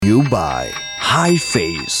you by High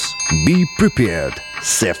Face. Be prepared.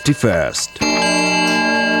 Safety first.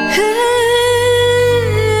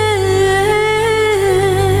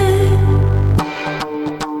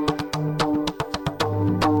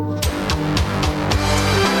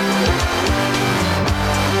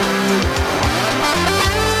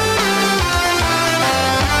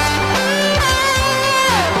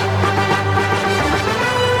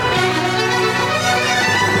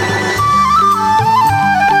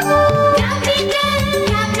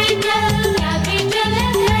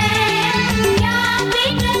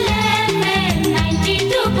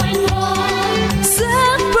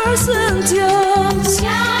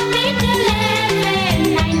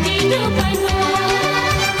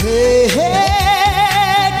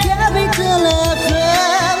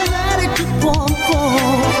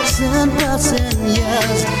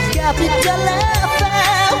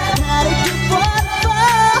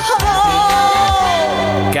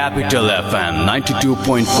 Capital FM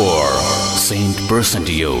 92.4 100%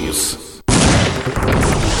 use.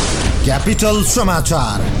 Capital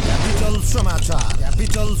समाचार.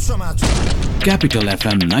 Capital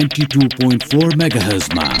FM 92.4 MHz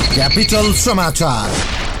मा. Capital समाचार.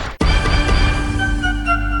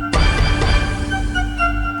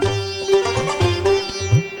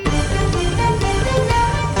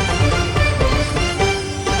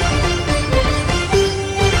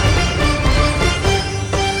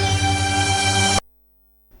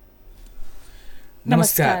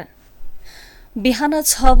 नमस्कार। बिहान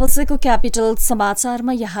 6 बजेको क्यापिटल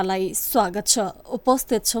समाचारमा यहाँलाई स्वागत छ।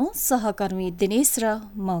 उपस्थित छौं सहकर्मी दिनेश र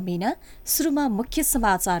म मीना। सुरुमा मुख्य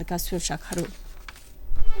समाचारका शीर्षकहरू।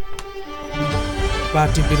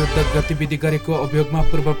 पार्टी विरुद्ध गतिविधि गरेको अभियोगमा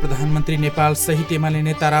पूर्व प्रधानमन्त्री नेपाल सहित एमाले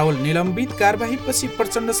नेता राहुल निलम्बित। कारबाहीपछि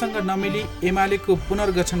प्रचण्डसँग नमिली एमालेको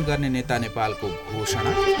पुनर्गठन गर्ने नेता नेपालको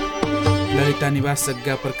घोषणा। ललिता निवास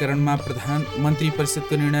जग्गा प्रकरणमा प्रधानमन्त्री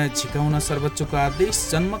परिषदको निर्णय झिकाउन सर्वोच्चको आदेश।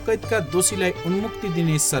 जन्मकैदका दोषीलाई उन्मुक्ति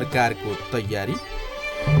दिने सरकारको तयारी।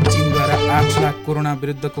 चीनद्वारा 8 लाख कोरोना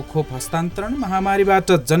विरुद्धको खोप हस्तान्तरण। महामारीबाट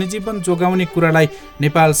जनजीवन जोगाउने कुरालाई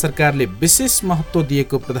नेपाल सरकारले विशेष महत्त्व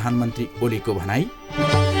दिएको प्रधानमन्त्री ओलीको भनाई।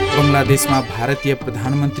 बङ्गलादेशमा भारतीय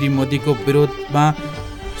प्रधानमन्त्री मोदीको विरोधमा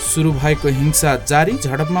सुरु भएको हिंसा जारी।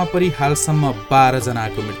 झडपमा परि हालसम्म 12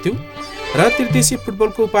 जनाको मृत्यु। र त्रिदेशीय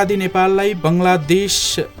फुटबलको उपाधि नेपाललाई। बङ्गलादेश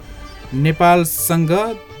नेपालसँग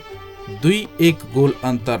 2-1 गोल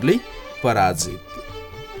अन्तरले पराजित।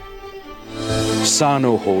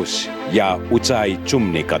 सानो होस् या उचाइ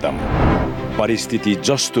चुम्ने कदम, परिस्थिति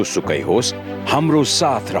जस्तो सुकै होस्, हाम्रो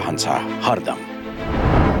साथ रहन्छ हरदम।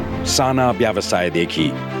 साना व्यवसायदेखि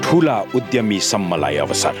ठूला उद्यमीसम्मलाई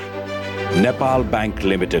अवसर। नेपाल बैंक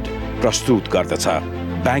लिमिटेड प्रस्तुत गर्दछ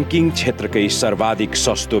ब्याङ्किङ क्षेत्रकै सर्वाधिक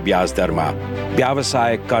सस्तो ब्याज दरमा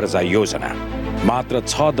व्यवसाय कर्जा योजना। मात्र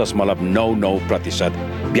 6.99%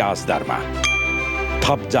 ब्याज दरमा।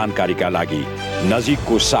 थप जानकारीका लागि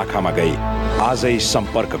नजिकको शाखामा गई आजै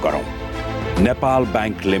सम्पर्क गरौँ। नेपाल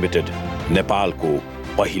बैंक लिमिटेड, नेपालको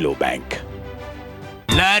पहिलो बैंक।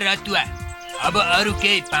 ल रतुवा, अब अरू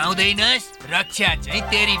केही पाउँदैनस्? रक्षा चाहिँ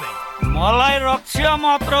तेरी भाइ। मलाई रक्षा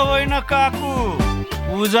मात्र होइन काकु,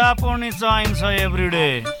 पूजा पनि चाहिन्छ एभ्रीडे।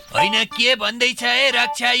 होइन के भन्दैछ है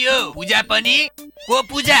रक्षा? यो पूजा पनि? को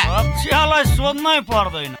पूजा? रक्षालाई सोध्नै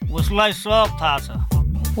पर्दैन, उसलाई सब थाहा छ।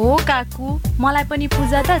 हो काकु, मलाई पनि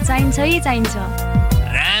पूजा त चाहिन्छै चाहिन्छ।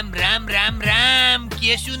 राम राम राम राम,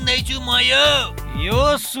 के सुन्दैछु म?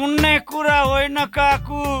 यो सुन्ने कुरा होइन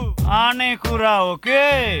काकु, आने कुरा हो के।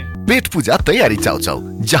 पेट पूजा तयारी चाउचाउ।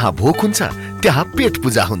 जहाँ भोक हुन्छ त्यहाँ पेट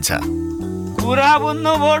पूजा हुन्छ। कुरा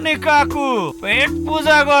बुझ्नु भयो नि काकु, पेट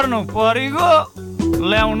पूजा गर्नु परिगो,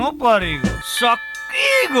 ल्याउनु परिगो,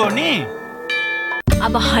 सकिगो नि।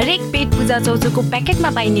 अब हरेक पेट पूजा चौचौको प्याकेटमा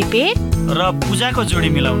पाइने पेट र पूजाको जोडी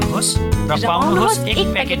मिलाउनुहोस् र पाउनुहोस् एक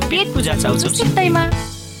प्याकेट पेट पूजा चौचौ सित्तैमा।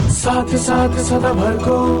 साथ साथ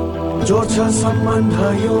सदाभरको जोड्छ सम्बन्ध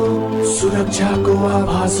यो, सुरक्षाको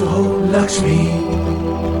आभास हो लक्ष्मी।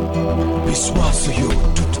 विश्वास यो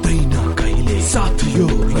टुट्दैन कहिले, साथ यो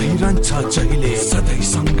रहिरहन्छ जहिले, सधैँ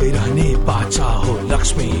सँगै रहने बाचा हो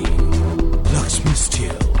लक्ष्मी। लक्ष्मी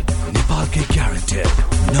स्टिल, नेपालकै ग्यारेन्टेड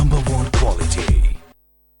नम्बर 1 क्वालिटी।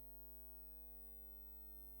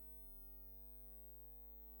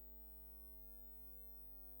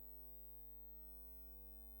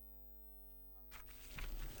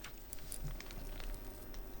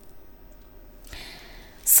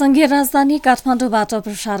 संघीय राजधानी काठमाडौँबाट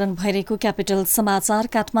प्रसारण भइरहेको क्यापिटल समाचार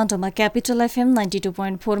काठमाडौँमा क्यापिटल एफएम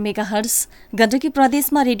 92.4 मेगाहर्ज, गण्डकी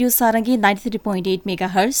प्रदेशमा रेडियो सारंगी 93.8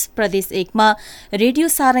 मेगाहर्ज, प्रदेश 1 मा रेडियो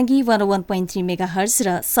सारंगी 101.3 मेगाहर्ज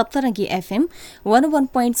र सप्तरंगी एफएम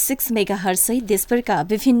 101.6 मेगाहर्ज सहित देशभरका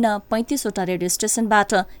विभिन्न 35 वटा रेडियो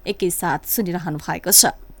स्टेशनबाट एकैसाथ सुनिरहनु भएको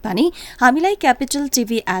छ भने हामीलाई क्यापिटल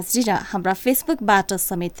टिभी एचडी र हाम्रा फेसबुकबाट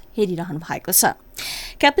समेत हेरिरहनु भएको छ।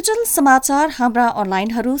 क्यापिटल समाचार हाम्रा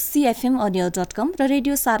अनलाइनहरू cfmaudio.com र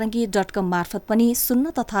रेडियो सारंगी.com मार्फत पनि सुन्न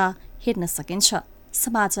तथा हेर्न सकिन्छ।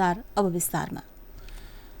 समाचार अब विस्तारमा।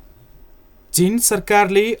 चीन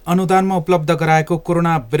सरकारले अनुदानमा उपलब्ध गराएको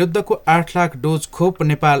कोरोना विरुद्धको 8 लाख डोज खोप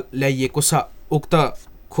नेपाल ल्याइएको छ। उक्त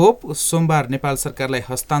खोप सोमबार नेपाल सरकारलाई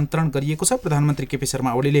हस्तान्तरण गरिएको छ। प्रधानमन्त्री केपी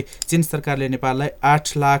शर्मा ओलीले चीन सरकारले नेपाललाई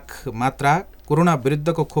 8 लाख मात्रा कोरोना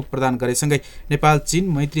विरुद्धको खोप प्रदान गरेसँगै नेपाल चीन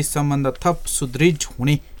मैत्री सम्बन्ध थप सुदृढ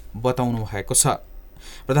हुने बताउनु भएको छ।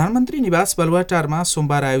 प्रधानमन्त्री निवास बलुवाटारमा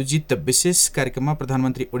सोमबार आयोजित विशेष कार्यक्रममा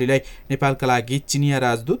प्रधानमन्त्री ओलीलाई नेपालका लागि चिनिया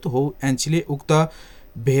राजदूत हो एन्चीले उक्त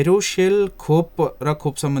भेरोसेल खोप र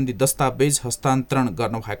खोप सम्बन्धी दस्तावेज हस्तान्तरण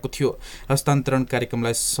गर्नुभएको थियो। हस्तान्तरण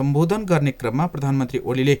कार्यक्रमलाई सम्बोधन गर्ने क्रममा प्रधानमन्त्री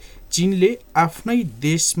ओलीले चीनले आफ्नै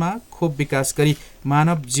देशमा खोप विकास गरी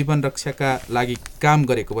मानव जीवन रक्षाका लागि काम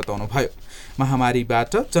गरेको बताउनुभयो।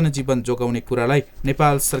 महामारीबाट जनजीवन जोगाउने कुरालाई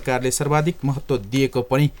नेपाल सरकारले सर्वाधिक महत्त्व दिएको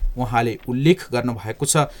पनि उहाँले उल्लेख गर्नुभएको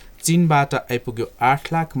छ। चीनबाट आइपुग्यो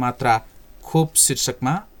 8 लाख मात्रा खोप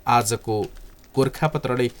शीर्षकमा आजको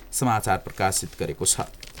गोर्खापत्रले समाचार प्रकाशित गरेको छ।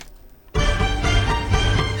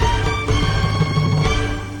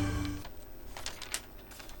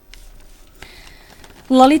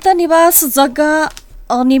 ललिता निवास जग्गा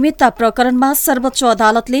अनियमितता प्रकरणमा सर्वोच्च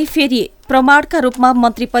अदालतले फेरि प्रमाणका रूपमा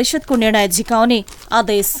मन्त्री परिषदको निर्णय झिकाउने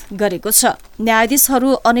आदेश गरेको छ।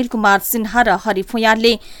 न्यायाधीशहरू अनिल कुमार सिन्हा र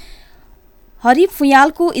हरि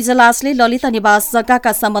फुयालको इजलासले ललिता निवास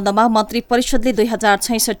जग्गाका सम्बन्धमा मन्त्री परिषदले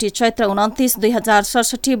 2066 चैत्र 29,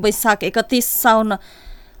 2067 वैशाख 31, साउन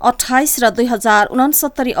 28 र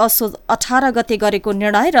 2069 असोज 18 गते गरेको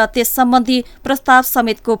निर्णय र त्यस सम्बन्धी प्रस्ताव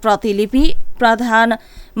समेतको प्रतिलिपि प्रधान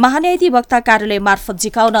महान्यायाधिवक्ता कार्यालय मार्फत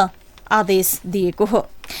झिकाउन आदेश दिएको हो।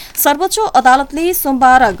 सर्वोच्च अदालतले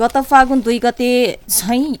सोमबार गत फागुन 2 गते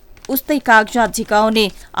झैं उस्तै कागजात झिकाउने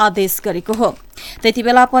आदेश गरेको हो।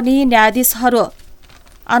 त्यतिबेला पनि न्यायाधीशहरू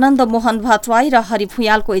आनन्द मोहन भट्टराई र हरि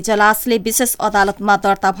फुयालको इजलासले विशेष अदालतमा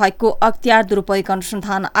दर्ता भएको अख्तियार दुरूपयोग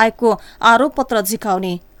अनुसन्धान आयोगको आरोप पत्र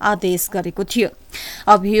झिकाउने आदेश गरेको थियो।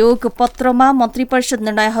 अभियोग पत्रमा मन्त्री परिषद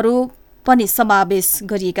निर्णयहरू पनि समावेश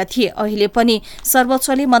गरिएका थिए। अहिले पनि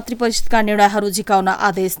सर्वोच्चले मन्त्री परिषदका निर्णयहरू झिकाउन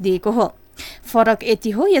आदेश दिएको हो। फरक यति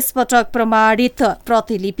हो, यसपटक प्रमाणित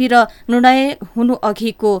प्रतिलिपि र निर्णय हुनु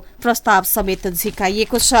अघिको प्रस्ताव समेत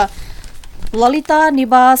झिकाइएको छ। ललिता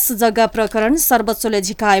निवास जग्गा प्रकरण सर्वोच्चले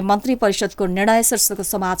झिकाए मन्त्री परिषदको निर्णय शीर्षकको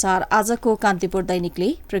समाचार आजको कान्तिपुर दैनिकले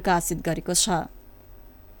प्रकाशित गरेको छ।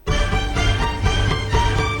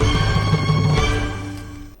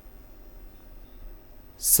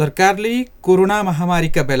 सरकारले कोरोना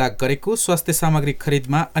महामारीका बेला गरेको स्वास्थ्य सामग्री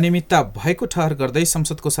खरिदमा अनियमितता भएको ठहर गर्दै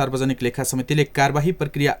संसदको सार्वजनिक लेखा समितिले कार्यवाही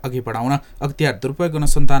प्रक्रिया अघि बढाउन अख्तियार दुरूपयोग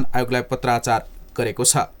अनुसन्धान आयोगलाई पत्राचार गरेको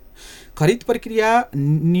छ। खरिद प्रक्रिया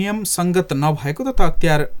नियम संगत नभएको तथा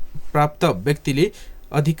अख्तियार प्राप्त व्यक्तिले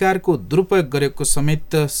अधिकारको दुरूपयोग गरेको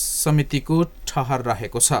समेत समितिको ठहर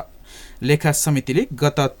रहेको छ। लेखा समितिले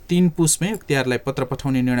गत 3 पुसमै अख्तियारलाई पत्र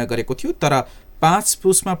पठाउने निर्णय गरेको थियो, तर 5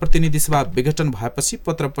 पुसमा प्रतिनिधि सभा विघटन भएपछि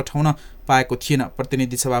पत्र पठाउन पाएको थिएन।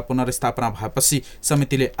 प्रतिनिधि सभा पुनर्स्थापना भएपछि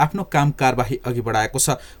समितिले आफ्नो काम कारबाही अघि बढाएको छ।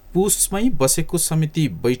 पुसमै बसेको समिति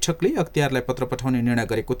बैठकले अख्तियारलाई पत्र पठाउने निर्णय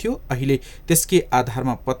गरेको थियो। अहिले त्यसकै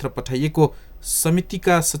आधारमा पत्र पठाइएको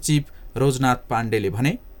समितिका सचिव रोजनाथ पाण्डेले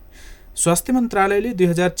भने स्वास्थ्य मन्त्रालयले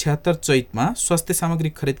 2076 चैतमा स्वास्थ्य सामग्री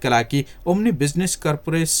खरिदका लागि ओम्नी बिजनेस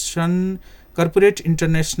कर्पोरेट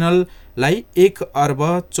इन्टरनेसनललाई 1 अर्ब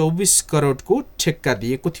 24 करोडको ठेक्का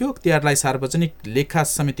दिएको थियो। अख्तियारलाई सार्वजनिक लेखा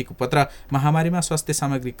समितिको पत्र महामारीमा स्वास्थ्य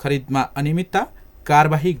सामग्री खरिदमा अनियमितता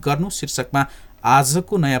कारबाही गर्नु शीर्षकमा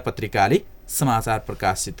आजको नयाँ पत्रिकाले समाचार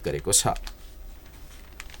प्रकाशित गरेको छ।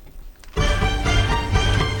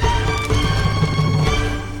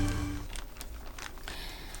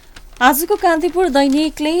 आजको कान्तिपुर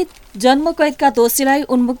दैनिकले जन्मकैदका दोषीलाई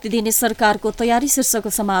उन्मुक्ति दिने सरकारको तयारी शीर्षकको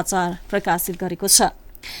समाचार प्रकाशित गरेको छ।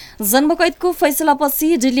 जन्मकैदको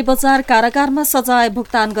फैसलापछि दिल्ली बजार कारागारमा सजाय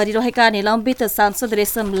भुक्तान गरिरहेका निलम्बित सांसद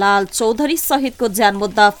रेशमलाल चौधरी सहितको ज्यान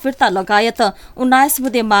मुद्दा फिर्ता लगायत 19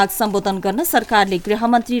 बुँदे माग सम्बोधन गर्न सरकारले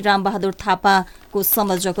गृहमन्त्री रामबहादुर थापाको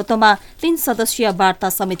संयोजकत्वमा 3 सदस्यीय वार्ता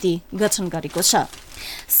समिति गठन गरेको छ।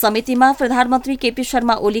 समितिमा प्रधानमन्त्री केपी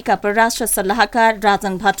शर्मा ओलीका परराष्ट्र सल्लाहकार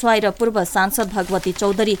राजन भट्टराई र पूर्व सांसद भगवती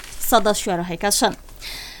चौधरी सदस्य रहेका छन्।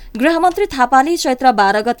 गृहमन्त्री थापाले चैत्र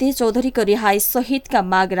 12 गते चौधरीको रिहाई सहितका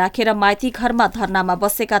माग राखेर माइती घरमा धरनामा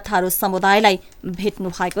बसेका थारू समुदायलाई भेट्नु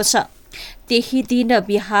भएको छ। त्यही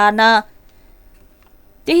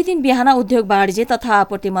दिन बिहान उद्योग वाणिज्य तथा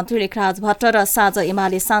आपूर्ति मन्त्री लेखराज भट्ट र साझ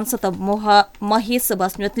एमाले सांसद महेश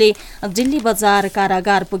बस्नेतले दिल्ली बजार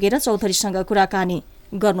कारागार पुगेर चौधरीसँग कुराकानी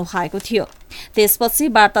गर्नुभएको थियो। त्यसपछि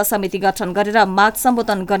वार्ता समिति गठन गरेर माग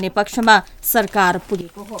सम्बोधन गर्ने पक्षमा सरकार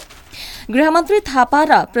पुगेको हो। गृहमन्त्री थापा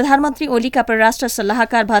र प्रधानमन्त्री ओलीका परराष्ट्र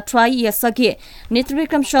सल्लाहकार भट्टराई यसअघि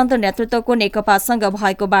नेत्रविक्रम चन्द्र नेतृत्वको नेकपासँग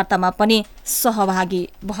भएको वार्तामा पनि सहभागी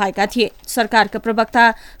भएका थिए। सरकारका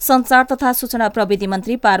प्रवक्ता संचार तथा सूचना प्रविधि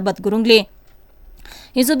मन्त्री पार्वत गुरुङले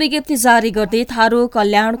हिजो विज्ञप्ति जारी गर्दै थारू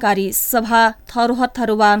कल्याणकारी सभा थरुहट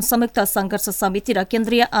थरुवान संयुक्त संघर्ष समिति र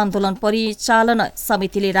केन्द्रीय आन्दोलन परिचालन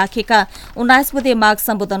समितिले राखेका 19 बुँदे माग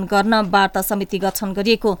सम्बोधन गर्न वार्ता समिति गठन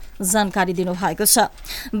गरिएको जानकारी दिनुभएको छ।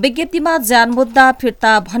 विज्ञप्तिमा ज्यान मुद्दा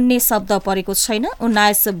फिर्ता भन्ने शब्द परेको छैन।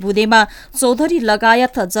 19 बुँदेमा चौधरी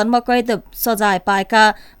लगायत जन्मकैद सजाय पाएका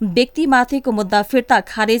व्यक्तिमाथिको मुद्दा फिर्ता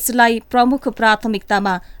खारेजलाई प्रमुख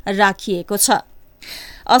प्राथमिकतामा राखिएको छ।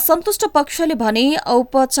 असन्तुष्ट पक्षले भने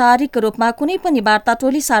औपचारिक रूपमा कुनै पनि वार्ता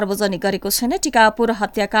टोली सार्वजनिक गरेको छैन। टिकापुर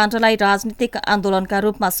हत्याकाण्डलाई राजनीतिक आन्दोलनका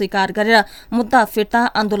रूपमा स्वीकार गरेर मुद्दा फिर्ता,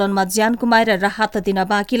 आन्दोलनमा ज्यान गुमाएर राहत दिन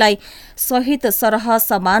बाँकीलाई सहित सरह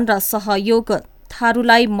सम्मान र सहयोग,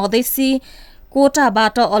 थारूलाई मधेसी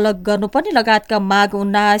कोटाबाट अलग गर्नुपर्ने लगायतका माग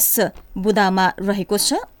 19 बुँदामा रहेको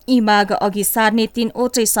छ। यी माग अघि सार्ने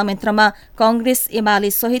 3वटै संयन्त्रमा कांग्रेस एमाले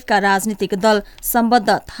सहितका राजनीतिक दल सम्बद्ध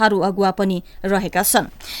थारू अगुवा पनि रहेका छन्।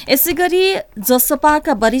 यसैगरी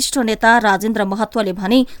जसपाका वरिष्ठ नेता राजेन्द्र महत्वले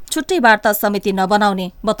भने छुट्टै वार्ता समिति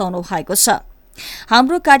नबनाउने बताउनु भएको छ।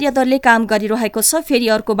 हाम्रो कार्यदलले काम गरिरहेको छ, फेरि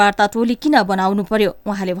अर्को वार्ता टोली किन बनाउनु पर्यो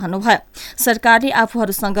उहाँले भन्नुभयो। सरकारले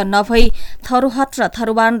आफूहरूसँग नभई थरुहट र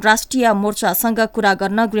थरुवान राष्ट्रिय मोर्चासँग कुरा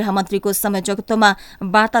गर्न गृहमन्त्रीको संयोजकत्वमा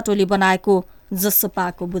वार्ता टोली बनाएको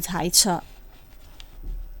जसपाको बुझाइ छ।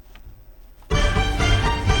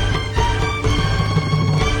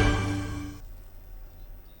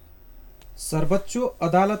 सर्वोच्च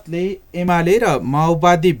अदालतले एमाले र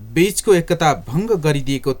माओवादी बीचको एकता भंग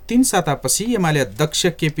गरिदिएको 3 सातापछि एमाले अध्यक्ष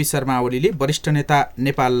केपी शर्मा ओलीले वरिष्ठ नेता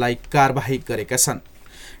नेपाललाई कारबाही गरेका छन्।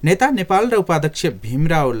 नेता नेपाल र उपाध्यक्ष भीम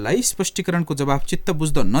रावललाई स्पष्टीकरणको जवाफ चित्त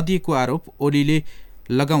बुझ्दो नदिएको आरोप ओलीले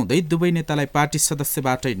लगाउँदै दुवै नेतालाई पार्टी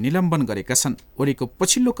सदस्यबाटै निलम्बन गरेका छन्। ओलीको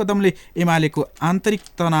पछिल्लो कदमले एमालेको आन्तरिक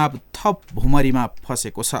तनाव थप भुमरीमा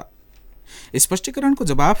फसेको छ। स्पष्टीकरणको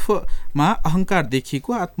जवाफमा अहंकार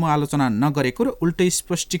देखिएको, आत्मआलोचना नगरेको र उल्टै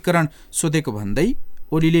स्पष्टीकरण सोधेको भन्दै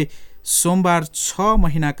ओलीले सोमबार 6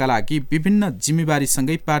 महिनाका लागि विभिन्न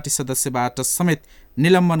जिम्मेवारीसँगै पार्टी सदस्यबाट समेत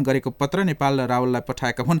निलम्बन गरेको पत्र नेपाल र रावललाई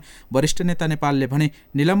पठाएका हुन्। वरिष्ठ नेता नेपालले भने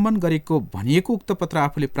निलम्बन गरेको भनिएको उक्त पत्र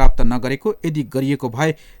आफूले प्राप्त नगरेको, यदि गरिएको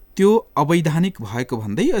भए त्यो अवैधानिक भएको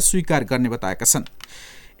भन्दै अस्वीकार गर्ने बताएका छन्।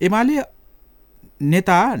 एमाले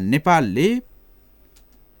नेता नेपालले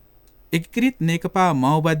एकीकृत नेकपा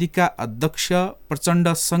माओवादीका अध्यक्ष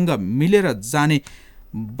प्रचण्डसँग मिलेर जाने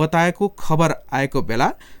बताएको खबर आएको बेला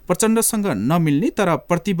प्रचण्डसँग नमिल्ने तर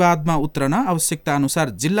प्रतिवादमा उत्रन आवश्यकता अनुसार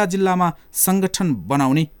जिल्ला जिल्लामा संगठन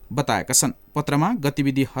बनाउने बताएका छन्। पत्रमा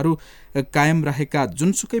गतिविधिहरू कायम रहेका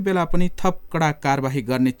जुनसुकै बेला पनि थप कडा कारबाही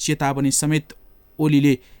गर्ने चेतावनी समेत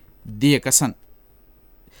ओलीले दिएका छन्।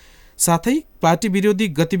 साथै पार्टी विरोधी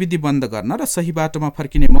गतिविधि बन्द गर्न र सही बाटोमा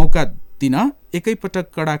फर्किने मौका दिन एकैपटक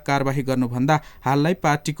कडा कारबाही गर्नुभन्दा हाललाई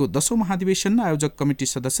पार्टीको 10औं महाधिवेशन आयोजक कमिटी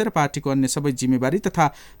सदस्य र पार्टीको अन्य सबै जिम्मेवारी तथा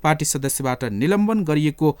पार्टी सदस्यबाट निलम्बन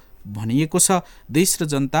गरिएको भनिएको छ। देश र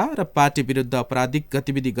जनता र पार्टी विरुद्ध आपराधिक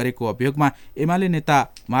गतिविधि गरेको अभियोगमा एमाले नेता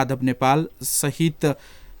माधव नेपाल सहित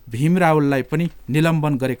भीम रावललाई पनि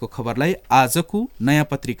निलम्बन गरेको खबरलाई आजको नयाँ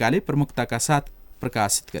पत्रिकाले प्रमुखताका साथ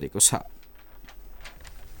प्रकाशित गरेको छ।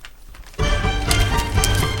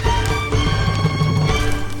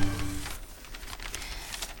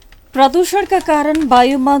 प्रदूषणका कारण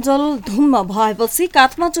वायुमण्डल धुम्म भएपछि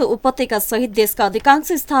काठमाडौँ उपत्यका सहित देशका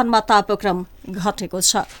अधिकांश स्थानमा तापक्रम घटेको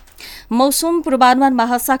छ। मौसम पूर्वानुमान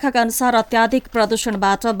महाशाखाका अनुसार अत्याधिक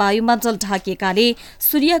प्रदूषणबाट वायुमण्डल ढाकिएकाले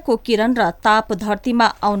सूर्यको किरण र ताप धरतीमा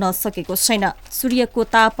आउन सकेको छैन। सूर्यको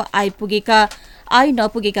ताप आइ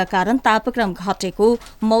नपुगेका कारण तापक्रम घटेको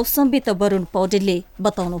मौसमविद वरुण पौडेलले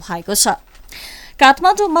बताउनु भएको छ।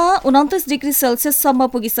 काठमाडौँमा 29 डिग्री सेल्सियससम्म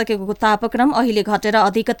पुगिसकेको तापक्रम अहिले घटेर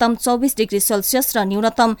अधिकतम 24 डिग्री सेल्सियस र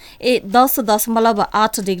न्यूनतम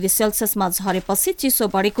 10.8 डिग्री सेल्सियसमा झरेपछि चिसो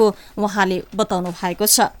बढेको उहाँले बताउनु भएको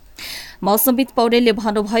छ। मौसमविद पौडेलले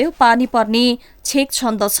भन्नुभयो पानी पर्ने छेक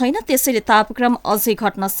छन्द छैन, त्यसैले तापक्रम अझै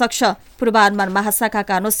घट्न सक्छ। पूर्वानुमान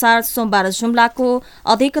महाशाखाका अनुसार सोमबार जुम्लाको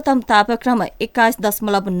अधिकतम तापक्रम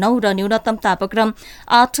 21.9 र न्यूनतम तापक्रम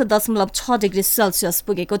 8.6 डिग्री सेल्सियस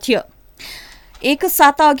पुगेको थियो। एक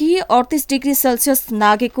साता अघि 38 डिग्री सेल्सियस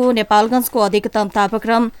नागेको नेपालगञ्जको अधिकतम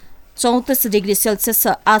तापक्रम 34 डिग्री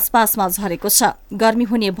सेल्सियस आसपासमा झरेको छ। गर्मी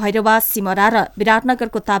हुने भैरवा, सिमरा र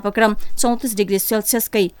विराटनगरको तापक्रम 34 डिग्री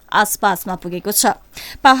सेल्सियसकै आसपासमा पुगेको छ।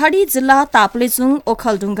 पहाड़ी जिल्ला ताप्लेजुङ,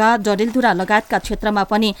 ओखलढुङ्गा, डडेलधुरा लगायतका क्षेत्रमा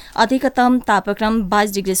पनि अधिकतम तापक्रम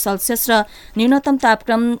 22 डिग्री सेल्सियस र न्यूनतम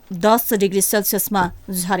तापक्रम 10 डिग्री सेल्सियसमा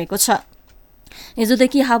झरेको छ।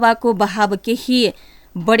 हिजोदेखि हावाको बहाव केही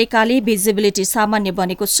बढेकाले भिजिबिलिटी सामान्य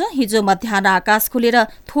बनेको छ। हिजो मध्याह्न आकाश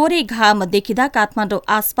खुलेर थोरै घाम देखिँदा काठमाडौँ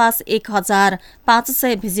आसपास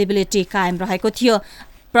 1500 भिजिबिलिटी कायम रहेको थियो।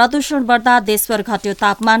 प्रदूषण बढ्दा देशभर घट्यो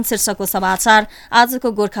तापमान शीर्षकको समाचार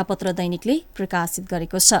आजको गोर्खापत्र दैनिकले प्रकाशित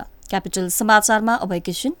गरेको छ। क्यापिटल समाचारमा अब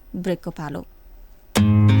एकैछिन ब्रेकको पालो।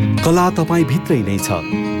 कला तपाईँ भित्रै नै छ,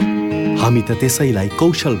 हामी त त्यसैलाई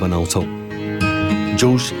कौशल बनाउँछौ।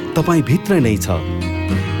 जोश तपाईँ भित्र नै छ,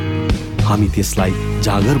 हामी त्यसलाई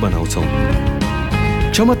जागर बनाउँछौ।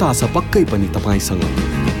 क्षमता छ पक्कै पनि तपाईसँग,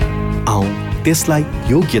 आऊ त्यसलाई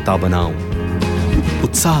योग्यता बनाऊ।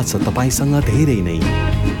 उत्साह छ तपाईसँग धेरै नै,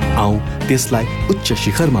 आऊ त्यसलाई उच्च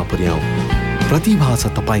शिखरमा पुर्याऊ। प्रतिभा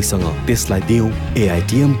छ तपाईसँग, त्यसलाई दिउँ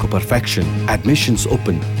AITM को पर्फेक्सन। Admissions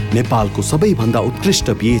open. नेपालको सबैभन्दा उत्कृष्ट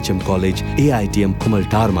BHM कलेज AITM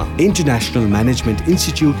कुमलटारमा इन्टरनेशनल म्यानेजमेन्ट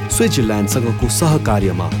इन्स्टिच्युट स्विजरल्यान्डसँगको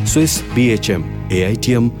सहकार्यमा स्विस BHM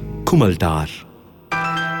AITM कुमलटार।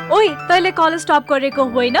 ओइ, तैले कलेज स्टप गरेको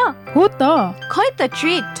होइन? हो त। खै त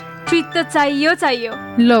ट्रिट त चाहियो।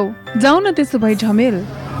 लौ जाऊ न, त्यसो भए झमेल।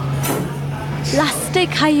 लास्टै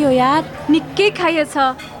खाइयो यार, निकै खाइएछ।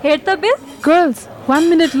 हेर त बिल। गर्ल्स 1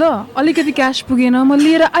 मिनट ल, अलिकति क्यास पुगेन, म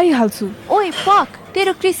लिएर आइहाल्छु। ओइ फक,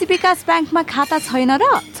 तेरो कृषि विकास ब्याङ्कमा खाता छैन र?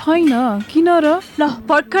 छैन, किन र? ल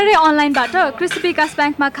भर्खरै अनलाइनबाट कृषि विकास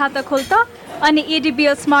ब्याङ्कमा खाता खोल त, अनि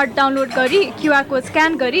ADBL स्मार्ट डाउनलोड गरी QR कोड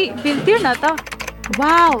स्क्यान गरी बिल तिर्न त।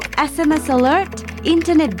 Wow, SMS alert,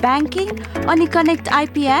 internet banking अनि कनेक्ट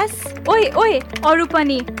IPS। ओइ अरू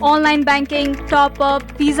पनि online banking, top up,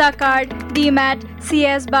 visa card, demat,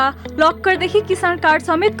 CS बा, लकरदेखि किसान कार्ड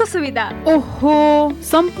समेतको सुविधा। ओहो,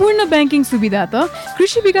 सम्पूर्ण ब्याङ्किङ सुविधा त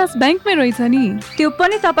कृषि विकास ब्याङ्कमै रहेछ नि। त्यो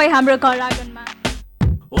पनि तपाईँ हाम्रो घर आँगनमा।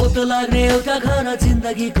 ओतो लाग्ने एउटा घर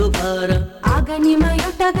जिन्दगीको भर, आँगनीमा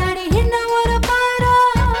एउटा गाडी हिँड्न वरपर,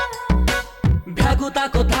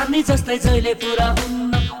 भ्यागुताको धार्नी जस्तै जहिले पुरा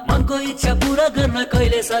हुन्न, मनको इच्छा पुरा गर्न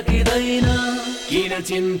कहिले सकिँदैन। किन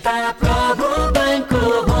चिन्ता, प्रभु ब्याङ्कको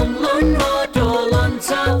होम लोन अटो लोन छ,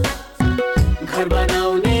 घर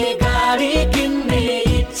बनाउने गाडी किन्ने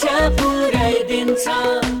इच्छा पुर्याइदिन्छ।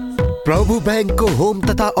 प्रभु ब्याङ्कको होम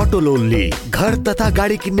तथा अटो लोनले घर तथा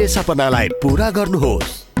गाडी किन्ने सपनालाई पूरा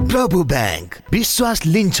गर्नुहोस्। प्रभु ब्याङ्क, विश्वास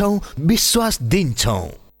लिन्छौँ, विश्वास दिन्छौँ।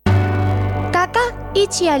 काका, यी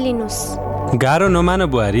चिया लिनुस्। गाह्रो नमान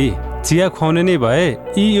बुहारी, चिया खुवाउने नै भए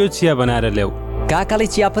यो चिया बनाएर ल्याऊ। काकाले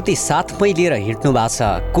चियापत्ती साथमै लिएर हिँड्नु भएको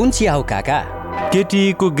छ। कुन चिया हो काका?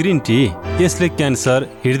 केटीको ग्रिन टी। यसले क्यान्सर,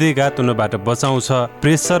 हृदयघात हुनबाट बचाउँछ,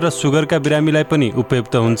 प्रेसर र सुगरका बिरामीलाई पनि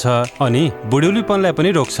उपयुक्त हुन्छ, अनि बुढ्यौलीपनलाई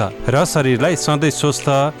पनि रोक्छ र शरीरलाई सधैँ स्वस्थ,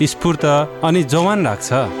 स्फूर्त अनि जवान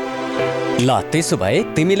राख्छ। ल त्यसो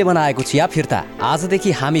भए तिमीले बनाएको चिया फिर्ता।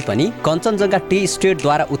 आजदेखि हामी पनि कञ्चनजङ्घा टी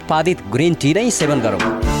स्टेटद्वारा उत्पादित ग्रिन टी नै सेवन गरौँ।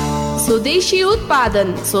 स्वदेशी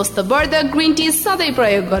उत्पादन, स्वस्थ वर्धक ग्रिन टी सधैँ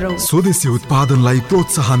प्रयोग गरौँ। स्वदेशी उत्पादनलाई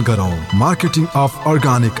प्रोत्साहन गरौँ। Marketing of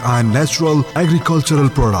organic and natural agricultural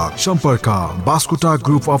product. सम्पर्क Baskota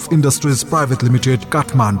group of industries private limited,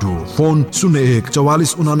 Kathmandu. Phone 01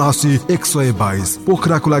 44 79 122।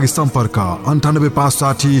 पोखराको लागि सम्पर्क 98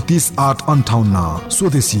 560 30 8 58।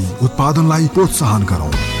 स्वदेशी उत्पादनलाई प्रोत्साहन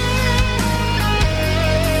गरौँ।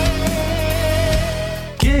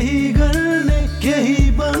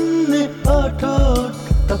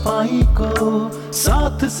 तपाईको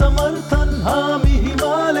साथ समर्थन हामी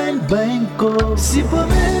हिमालयन बैंकको, सिप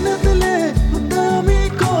मेहनतले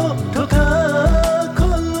उद्यमीको ढोका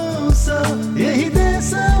खोल्नु छ, यही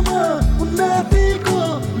देशमा उन्नतिको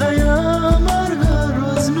नयाँ मार्ग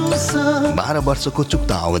रोज्नु छ। 12 वर्षको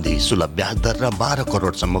चुक्ता अवधि, सुलभ ब्याज दर र 12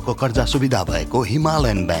 करोडसम्मको कर्जा सुविधा भएको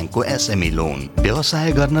हिमालयन बैंकको SME लोन।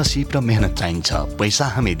 व्यवसाय गर्न सिप र मेहनत चाहिन्छ, पैसा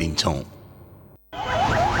हामी दिन्छौँ।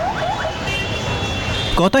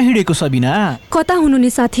 कता हिँडेको सबिना? कता हुनु नि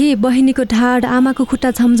साथी, बहिनीको ढाड, आमाको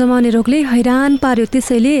खुट्टा झमझमाउने रोगले हैरान पार्यो,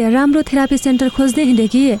 त्यसैले राम्रो थेरापी सेन्टर खोज्दै हिँडे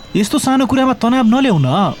कि। यस्तो सानो कुरामा तनाव नल्याउन,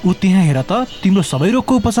 उ त्यहाँ हेर त, तिम्रो सबै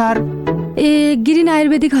रोगको उपचार। ए गिरिन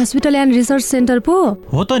आयुर्वेदिक हस्पिटल एन्ड रिसर्च सेन्टर पो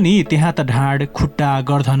हो त नि। त्यहाँ त ढाड, खुट्टा,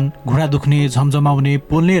 गर्दन, घुँडा दुख्ने, झमझमाउने,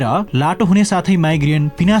 पोल्ने र लाटो हुने साथै माइग्रेन,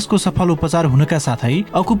 पिनासको सफल उपचार हुनका साथै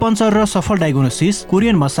अकुपञ्चर र सफल डायग्नोसिस,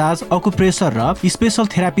 कोरियन मसाज, अकुप्रेसर र स्पेशल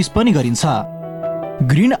थेरापिस पनि गरिन्छ।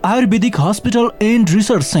 Green Ayurvedic hospital and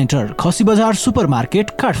research centre, खसी बजार सुपर मार्केट,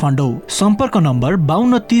 काठमाडौँ। सम्पर्क नम्बर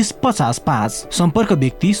 523055। सम्पर्क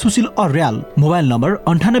व्यक्ति सुशील अर्याल। Mobile number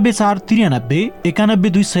 9843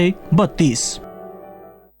 91232।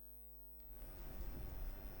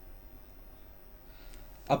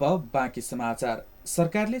 अब बाँकी समाचार।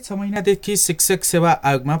 सरकारले 6 महिनादेखि शिक्षक सेवा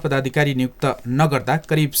आयोगमा पदाधिकारी नियुक्त नगर्दा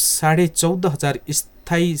करिब 14,500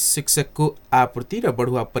 स्थायी शिक्षकको आपूर्ति र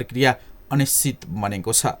बढुवा प्रक्रिया अनिश्चित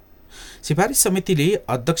बनेको छ। सिफारिस समितिले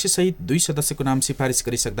अध्यक्षसहित 2 सदस्यको नाम सिफारिस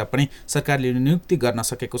गरिसक्दा पनि सरकारले नियुक्ति गर्न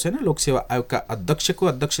सकेको छैन। लोकसेवा आयोगका अध्यक्षको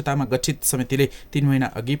अध्यक्षतामा गठित समितिले 3 महिना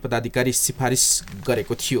अघि पदाधिकारी सिफारिस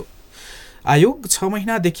गरेको थियो। आयोग 6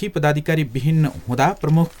 महिनादेखि पदाधिकारी विहीन हुँदा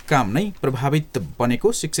प्रमुख काम नै प्रभावित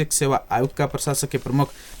बनेको शिक्षक सेवा आयोगका प्रशासकीय प्रमुख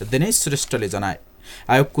दिनेश श्रेष्ठले जनाए।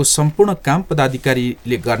 आयोगको सम्पूर्ण काम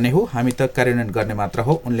पदाधिकारीले गर्ने हो, हामी त कार्यान्वयन गर्ने मात्र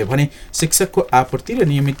हो। उनले भने शिक्षकको आपूर्ति र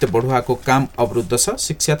नियमित बढुवाको काम अवरुद्ध छ।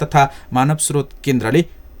 शिक्षा तथा मानव स्रोत केन्द्रले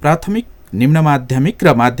प्राथमिक, निम्न माध्यमिक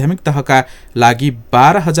र माध्यमिक तहका लागि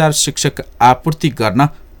 12,000 शिक्षक आपूर्ति गर्न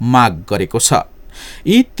माग गरेको छ।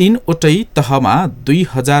 यी 3वटै तहमा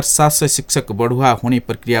 2,700 शिक्षक बढुवा हुने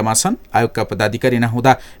प्रक्रियामा छन्। आयोगका पदाधिकारी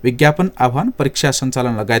नहुँदा विज्ञापन, आह्वान, परीक्षा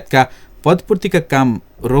सञ्चालन लगायतका पदपूर्तिका काम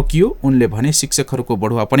रोकियो। उनले भने शिक्षकहरूको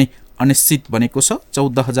बढुवा पनि अनिश्चित बनेको छ।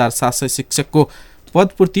 14,700 शिक्षकको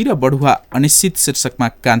पदपूर्ति र बढुवा अनिश्चित शीर्षकमा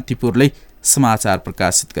कान्तिपुरले समाचार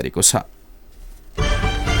प्रकाशित गरेको छ।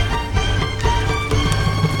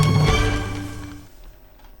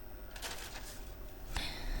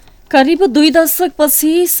 करिब 2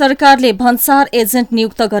 दशकपछि सरकारले भन्सार एजेन्ट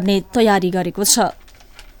नियुक्त गर्ने तयारी गरेको छ।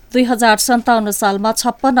 2057 सालमा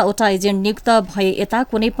 56वटा एजेन्ट नियुक्त भए यता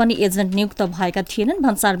कुनै पनि एजेन्ट नियुक्त भएका थिएनन्।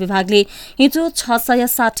 भन्सार विभागले हिजो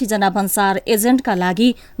 660 जना भन्सार एजेन्टका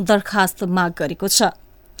लागि दरखास्त माग गरेको छ।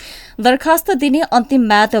 दरखास्त दिने अन्तिम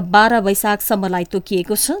म्याद 12 वैशाखसम्मलाई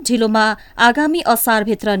तोकिएको छ। ढिलोमा आगामी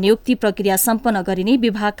असारभित्र नियुक्ति प्रक्रिया सम्पन्न गरिने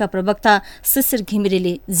विभागका प्रवक्ता शिशिर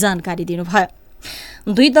घिमिरेले जानकारी दिनुभयो।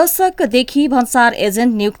 2 दशकदेखि भन्सार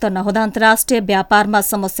एजेन्ट नियुक्त नहुँदा अन्तर्राष्ट्रिय व्यापारमा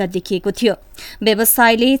समस्या देखिएको थियो।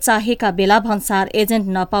 व्यवसायले चाहेका बेला भन्सार एजेन्ट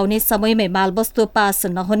नपाउने, समयमै मालवस्तु पास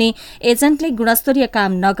नहुने, एजेन्टले गुणस्तरीय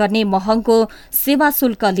काम नगर्ने, महँगो सेवा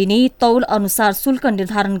शुल्क लिने, तौल अनुसार शुल्क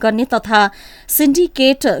निर्धारण गर्ने तथा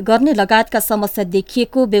सिन्डिकेट गर्ने लगायतका समस्या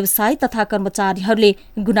देखिएको व्यवसाय तथा कर्मचारीहरूले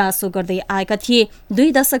गुनासो गर्दै आएका थिए।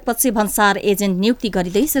 2 दशकपछि भन्सार एजेन्ट नियुक्ति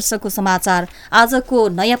गरिँदै शीर्षकको समाचार आजको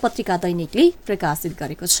नयाँ पत्रिका दैनिकले प्रकाशित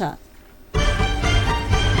गरेको छ।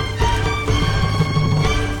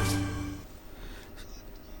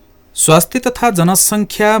 स्वास्थ्य तथा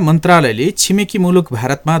जनसङ्ख्या मन्त्रालयले छिमेकी मुलुक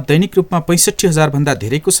भारतमा दैनिक रूपमा 65,000 भन्दा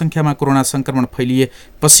धेरैको संख्यामा कोरोना संक्रमण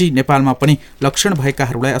फैलिएपछि नेपालमा पनि लक्षण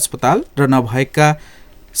भएकाहरूलाई अस्पताल र नभएका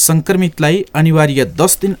संक्रमितलाई अनिवार्य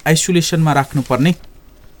 10 दिन आइसोलेसनमा राख्नुपर्ने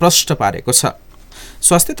प्रश्न पारेको छ।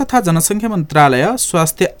 स्वास्थ्य तथा जनसङ्ख्या मन्त्रालय,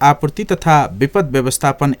 स्वास्थ्य आपूर्ति तथा विपद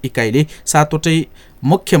व्यवस्थापन इकाइले 7वटै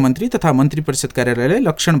मुख्यमन्त्री तथा मन्त्री परिषद कार्यालयलाई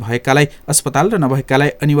लक्षण भएकालाई अस्पताल र नभएकालाई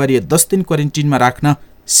अनिवार्य 10 दिन क्वारेन्टिनमा राख्न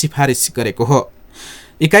सिफारिस गरेको हो।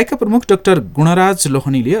 इकाइका प्रमुख डाक्टर गुणराज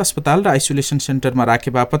लोहनीले अस्पताल र आइसोलेसन सेन्टरमा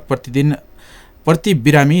राखे बापत प्रतिदिन प्रति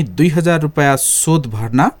बिरामी 2,000 रुपियाँ शोध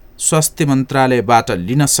भर्ना स्वास्थ्य मन्त्रालयबाट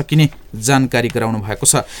लिन सकिने जानकारी गराउनु भएको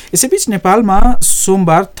छ। यसैबीच नेपालमा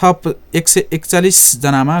सोमबार थप 141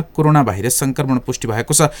 जनामा कोरोना भाइरस संक्रमण पुष्टि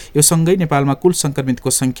भएको छ। यो सँगै नेपालमा कुल संक्रमितको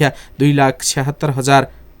संख्या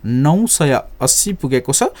 2,76,980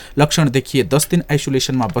 पुगेको छ। लक्षण देखिए 10 दिन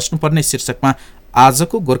आइसोलेसनमा बस्नुपर्ने शीर्षकमा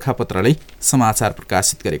आजको गोरखापत्रले समाचार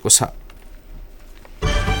प्रकाशित गरेको छ।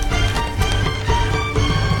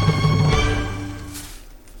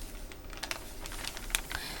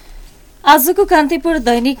 आजको कान्तिपुर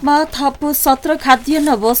दैनिकमा थप 17 खाद्य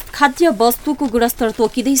वस्तुको गुणस्तर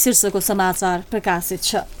तोकिँदै शीर्षकको समाचार प्रकाशित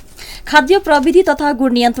छ। खाद्य प्रविधि तथा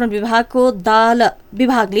गुण नियन्त्रण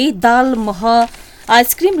विभागले दाल, मह,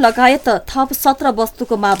 आइसक्रिम लगायत थप 17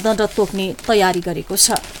 वस्तुको मापदण्ड तोक्ने तयारी गरेको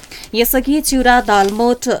छ। यसअघि चिउरा,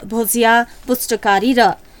 दालमोट, भुजिया, पुष्टकारी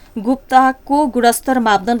र गुप्ताको गुणस्तर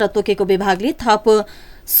मापदण्ड तोकेको विभागले थप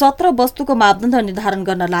 17 वस्तुको मापदण्ड निर्धारण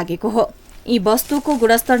गर्न लागेको हो। यी वस्तुको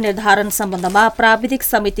गुणस्तर निर्धारण सम्बन्धमा प्राविधिक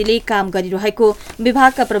समितिले काम गरिरहेको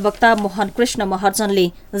विभागका प्रवक्ता मोहन कृष्ण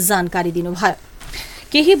महर्जनले जानकारी दिनुभयो।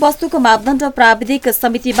 केही वस्तुको मापदण्ड प्राविधिक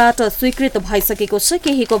समितिबाट स्वीकृत भइसकेको छ,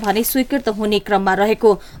 केहीको भने स्वीकृत हुने क्रममा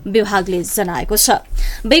रहेको विभागले जनाएको छ।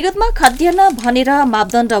 विगतमा खाद्यान्न भनेर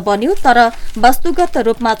मापदण्ड बन्यो तर वस्तुगत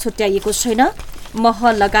रूपमा छुट्याइएको छैन।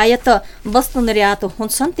 मह लगायत वस्तु निर्यात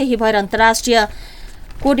हुन्छन्, त्यही भएर अन्तर्राष्ट्रिय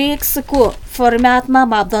कोडेक्सको फर्म्याटमा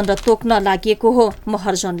मापदण्ड तोक्न लागि हो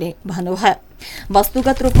महर्जनले भन्नुभयो।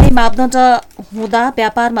 वस्तुगत रूपमै मापदण्ड हुँदा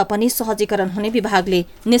व्यापारमा पनि सहजीकरण हुने विभागले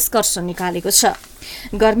निष्कर्ष निकालेको छ।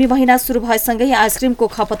 गर्मी महिना सुरु भएसँगै आइसक्रिमको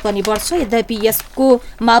खपत पनि बढ्छ, यद्यपि यसको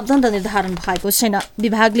मापदण्ड निर्धारण भएको छैन।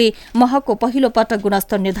 विभागले महको पहिलो पटक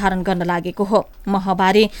गुणस्तर निर्धारण गर्न लागेको हो।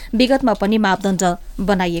 महबारे विगतमा पनि मापदण्ड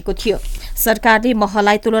बनाइएको थियो। सरकारले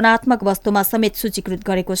महलाई तुलनात्मक वस्तुमा समेत सूचीकृत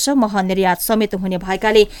गरेको छ। मह निर्यात समेत हुने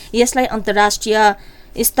भएकाले यसलाई अन्तर्राष्ट्रिय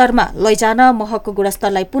स्तरमा लैजान महको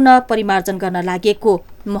गुणस्तरलाई पुनः परिमार्जन गर्न लागि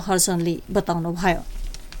महर्जनले बताउनुभयो।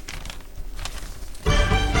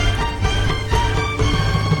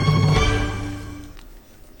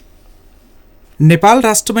 नेपाल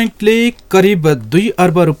राष्ट्र बैंकले करिब 2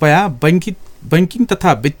 अर्ब रुपैयाँ बैंकिङ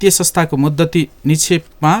तथा वित्तीय संस्थाको मुद्दती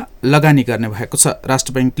निक्षेपमा लगानी गर्ने भएको छ।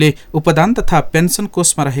 राष्ट्र बैंकले उपदान तथा पेन्सन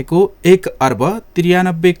कोषमा रहेको 1 अर्ब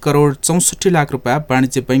 93 करोड 64 लाख रुपैयाँ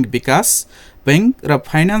वाणिज्य बैंक, विकास बैंक र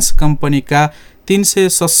फाइनान्स कम्पनीका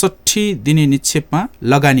 367 दिने निक्षेपमा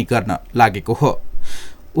लगानी गर्न लागेको हो।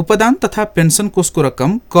 उपदान तथा पेन्सन कोषको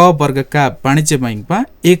रकम क वर्गका वाणिज्य बैंकमा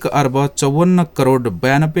 1 अर्ब 54 करोड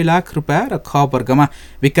 92 लाख रुपैयाँ र ख वर्गमा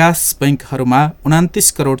विकास बैंकहरूमा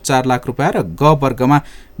 29 करोड 4 लाख रुपैयाँ र ग वर्गमा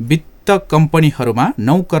वित्त कम्पनीहरूमा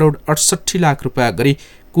 9 करोड 68 लाख रुपैयाँ गरी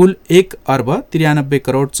कुल 1 अर्ब 93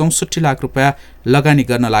 करोड 64 लाख रुपैयाँ लगानी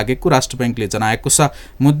गर्न लागेको राष्ट्र बैंकले जनाएको छ।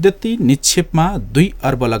 मुद्दती निक्षेपमा 2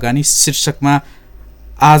 अर्ब लगानी शीर्षकमा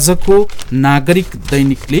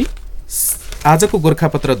आजको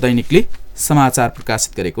गोरखापत्र दैनिकले समाचार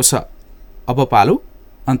प्रकाशित गरेको छ। अब पालो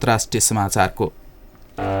अन्तर्राष्ट्रिय समाचारको।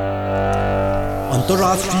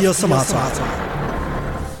 अन्तर्राष्ट्रिय समाचार।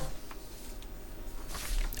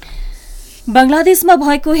 बंगलादेशमा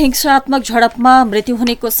भएको हिंसात्मक झडपमा मृत्यु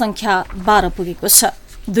हुनेको संख्या 12 पुगेको छ।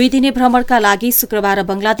 2 दिने भ्रमणका लागि शुक्रबार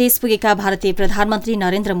बंगलादेश पुगेका भारतीय प्रधानमन्त्री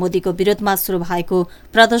नरेन्द्र मोदीको विरोधमा शुरू भएको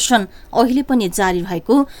प्रदर्शन अहिले पनि जारी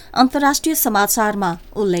रहेको अन्तर्राष्ट्रिय समाचारमा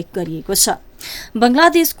उल्लेख गरिएको छ।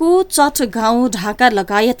 बंगलादेशको चटगाउँ, ढाका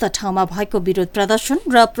लगायत ठाउँमा भएको विरोध प्रदर्शन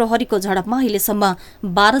र प्रहरीको झडपमा अहिलेसम्म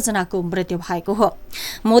 12 जनाको मृत्यु भएको हो।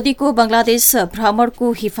 मोदीको बंगलादेश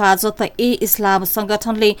भ्रमणको हिफाजत ए इस्लाम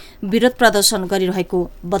संगठनले विरोध प्रदर्शन गरिरहेको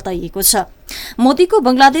बताइएको छ। मोदीको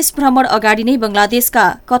बंगलादेश भ्रमण अगाडि नै बंगलादेशका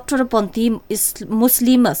कट्टरपन्थी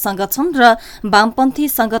मुस्लिम संगठन र वामपन्थी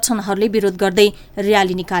संगठनहरूले विरोध गर्दै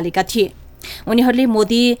र्याली निकालेका थिए। उनीहरूले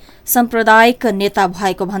मोदी साम्प्रदायिक नेता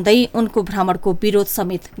भएको भन्दै उनको भ्रमणको विरोध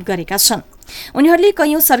समेत गरेका छन्। उनीहरूले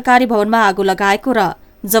कैयौं सरकारी भवनमा आगो लगाएको र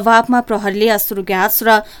जवाफमा प्रहरीले अश्रु ग्यास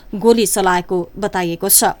र गोली चलाएको बताइएको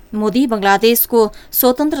छ। मोदी बंगलादेशको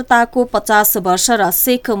स्वतन्त्रताको 50 वर्ष र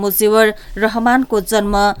शेख मुजिबुर रहमानको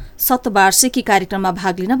जन्म शतवार्षिकी कार्यक्रममा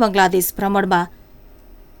भाग लिन बंगलादेश भ्रमणमा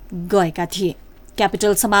गएका थिए।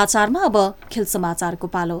 क्यापिटल समाचारमा अब खेल समाचारको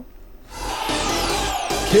पालो।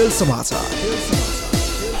 खेल समाचार।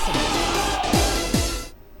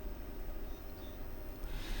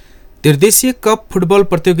 त्रिदेशीय कप फुटबल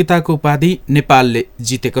प्रतियोगिताको उपाधि नेपालले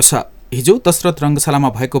जितेको छ। हिजो दशरथ रंगशालामा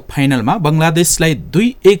भएको फाइनलमा बंगलादेशलाई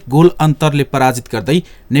 2-1 गोल अन्तरले पराजित गर्दै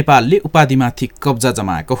नेपालले उपाधिमाथि कब्जा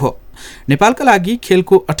जमाएको हो। नेपालका लागि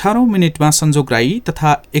खेलको 18औं मिनेटमा संजोग राई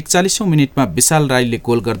तथा 41औं मिनेटमा विशाल राईले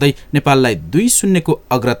गोल गर्दै नेपाललाई 2-0 को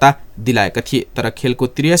अग्रता दिलाएका थिए। तर खेलको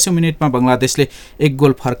 83औं मिनेटमा बंगलादेशले 1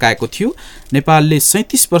 गोल फर्काएको थियो। नेपालले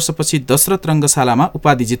 37 वर्षपछि दशरथ रंगशालामा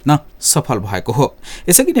उपाधि जित्न सफल भएको हो।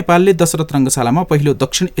 यसअघि नेपालले दशरथ रंगशालामा पहिलो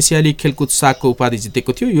दक्षिण एसियाली खेलकुद सागको उपाधि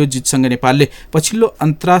जितेको थियो। यो जितसँगै नेपालले पछिल्लो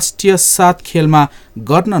अन्तर्राष्ट्रिय 7 खेलमा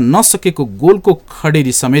गर्न नसकेको गोलको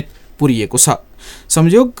खडेरी समेत पुरिएको छ।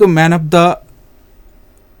 संयोग म्यान अफ द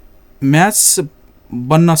म्याच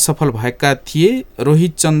बन्न सफल भएका थिए।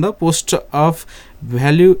 Rohit Chand post of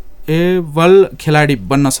valuable खेलाडी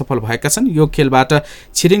बन्न सफल भएका छन्। यो खेलबाट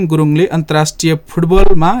छिरिङ गुरुङले अन्तर्राष्ट्रिय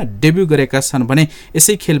फुटबलमा डेब्यू गरेका छन् भने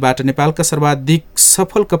यसै खेलबाट नेपालका सर्वाधिक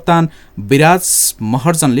सफल कप्तान विराज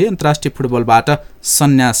महर्जनले अन्तर्राष्ट्रिय फुटबलबाट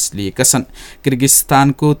सन्यास लिएका छन्।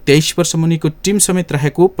 किर्गिस्तानको 23 वर्ष मुनिको टिम समेत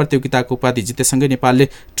रहेको प्रतियोगिताको उपाधि जितेसँगै नेपालले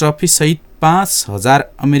ट्रफी सहित 5000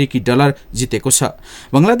 अमेरिकी डलर जितेको छ।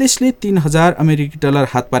 बंगलादेशले 3000 अमेरिकी डलर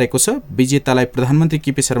हात पारेको छ। विजेतालाई प्रधानमन्त्री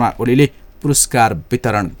केपी शर्मा ओलीले पुरस्कार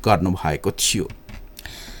वितरण गर्नुभएको थियो।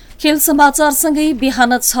 खेल समाचारसँगै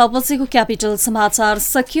बिहान 6 बजेको क्यापिटल समाचार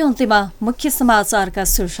सकियो। अन्त्यमा मुख्य समाचारका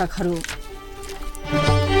शीर्षकहरू।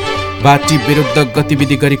 बाटी विरुद्ध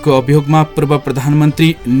गतिविधि गरेको अभियोगमा पूर्व प्रधानमन्त्री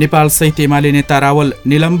नेपाल सहित एमाले नेता रावल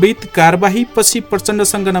निलम्बित। कारबाहीपछि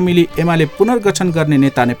प्रचण्डसँग नमिली एमाले पुनर्गठन गर्ने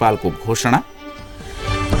नेता नेपालको घोषणा।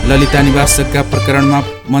 ललिता निवास जग्गा प्रकरणमा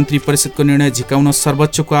मन्त्री परिषदको निर्णय झिकाउन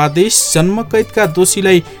सर्वोच्चको आदेश। जन्मकैदका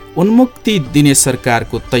दोषीलाई उन्मुक्ति दिने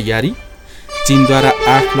सरकारको तयारी। चीनद्वारा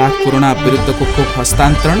 8 लाख कोरोना विरुद्धको खोप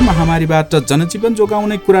हस्तान्तरण। महामारीबाट जनजीवन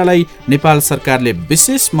जोगाउने कुरालाई नेपाल सरकारले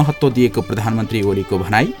विशेष महत्त्व दिएको प्रधानमन्त्री ओलीको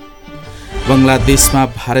भनाई। बङ्गलादेशमा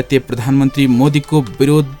भारतीय प्रधानमन्त्री मोदीको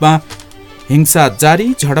विरोधमा हिंसा जारी।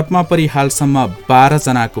 झडपमा परि हालसम्म 12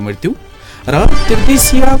 जनाको मृत्यु। र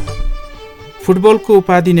त्रिदेशीय फुटबलको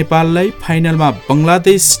उपाधि नेपाललाई। फाइनलमा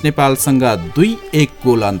बङ्गलादेश नेपालसँग 2-1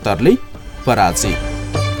 गोल अन्तरले पराजित।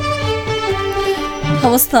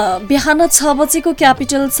 हवस् त बिहान 6 बजेको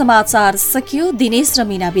क्यापिटल समाचार सकियो। दिनेश र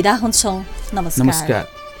मीना बिदा हुन्छौँ। नमस्कार।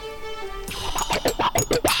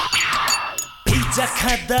 पिज्जा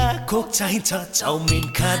खाँदा कोक चाहिन्छ, चाउमिन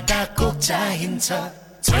खाँदा कोक चाहिन्छ,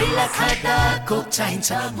 छोइला खाँदा कोक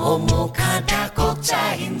चाहिन्छ, मोमो खाँदा कोक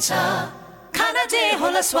चाहिन्छ। खाना जे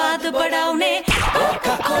होला स्वाद बढाउने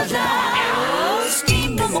Coca Cola.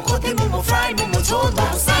 Steam momo, कोथे momo, fry momo, झोल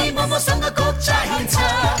मोमो, साई मोमोसँग कोक चाहिन्छ।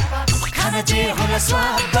 खाना जे होला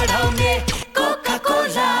स्वाद बढाउने Coca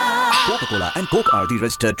Cola. Coca-Cola and Coke are the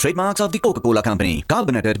registered trademarks of the Coca-Cola Company.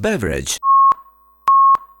 Carbonated beverage.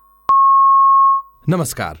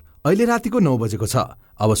 नमस्कार, अहिले रातिको 9 बजेको छ।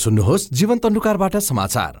 अब सुन्नुहोस् जीवन तन्डुकारबाट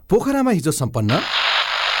समाचार। पोखरामा हिजो सम्पन्न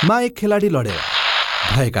मा एक खेलाडी लडेर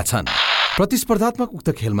भएका छन्। प्रतिस्पर्धात्मक उक्त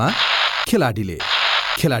खेलमा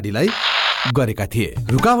खेलाडीलाई गरेका थिए।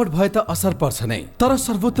 रुकावट भए त असर पर्छ नै, तर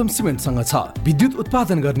सर्वोत्तम सिमेन्टसँग छ विद्युत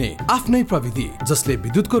उत्पादन गर्ने आफ्नै प्रविधि, जसले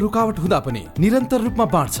विद्युतको रुकावट हुँदा पनि निरन्तर रूपमा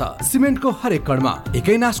बाँड्छ। सिमेन्टको हरेक कणमा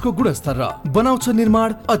एकै नासको गुणस्तर र बनाउँछ निर्माण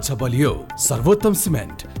अझ बलियो। सर्वोत्तम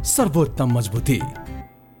सिमेन्ट, सर्वोत्तम मजबुती।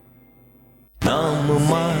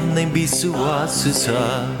 नाममा नै विश्वास छ,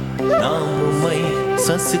 नाममै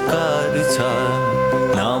संस्कार छ,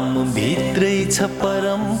 नाम भित्रै छ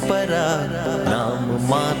परम्परा, नाम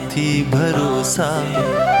माथि भरोसा,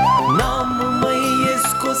 नाममै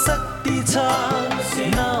यसको शक्ति छ,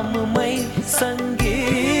 नाममै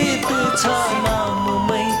सङ्गीत छ,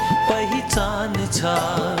 नाममै पहिचान छ,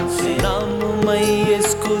 नाममै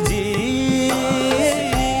यसको जीत।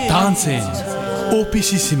 Tansen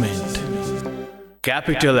OPC cement.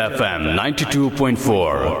 Capital FM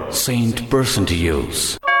 92.4 Saint Person to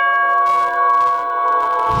Use.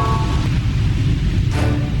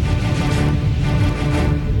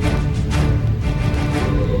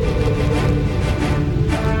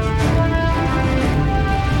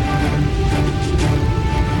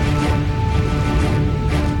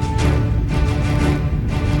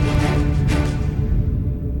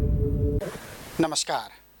 नमस्कार,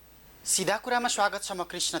 सिधा कुरामा स्वागत छ। म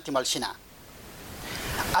कृष्ण तिमल सिन्हा।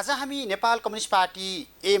 आज हामी नेपाल कम्युनिस्ट पार्टी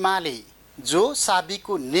एमाले जो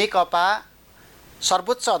साबिकको नेकपा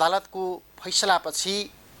सर्वोच्च अदालतको फैसलापछि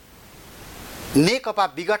नेकपा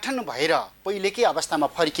विघटन भएर पहिलेकै अवस्थामा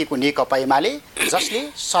फर्किएको नेकपा एमाले, जसले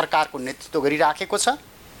सरकारको नेतृत्व गरिराखेको छ।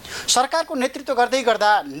 सरकारको नेतृत्व गर्दै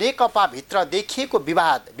गर्दा नेकपाभित्र देखिएको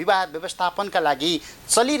विवाद व्यवस्थापनका लागि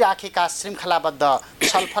चलिराखेका श्रृङ्खलाबद्ध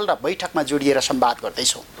छलफल र बैठकमा जोडिएर संवाद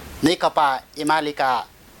गर्दैछौँ। नेकपा एमालेका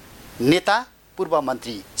नेता पूर्व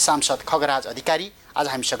मन्त्री सांसद खगराज अधिकारी आज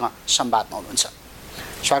हामीसँग संवादमा हुनुहुन्छ।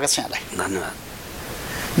 स्वागत छ यहाँलाई। धन्यवाद।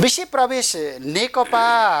 विषय प्रवेश, नेकपा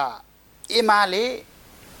एमाले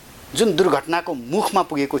जुन दुर्घटनाको मुखमा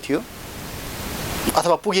पुगेको थियो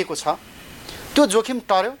अथवा पुगेको छ, त्यो जोखिम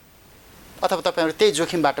टर्यो अथवा तपाईँहरू त्यही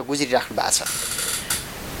जोखिमबाट गुज्रिराख्नु भएको छ?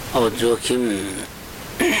 अब जोखिम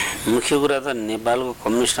मुख्य कुरा त नेपालको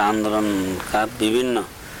कम्युनिस्ट आन्दोलनका विभिन्न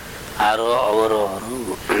आरोह अवरोहहरू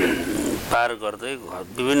पार गर्दै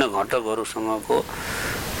विभिन्न घटकहरूसँगको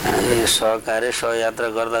सहकार्य सहयात्रा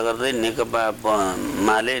गर्दा गर्दै नेकपा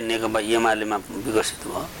एमालेमा विकसित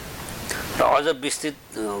भयो र अझ विस्तृत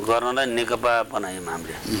गर्नलाई नेकपा बनायौँ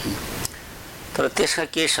हामीले। तर त्यसका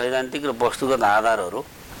केही सैद्धान्तिक र वस्तुगत आधारहरू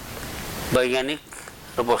वैज्ञानिक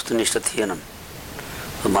र वस्तुनिष्ठ थिएनन्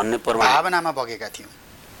भन्ने भावनामा बगेका थियौँ।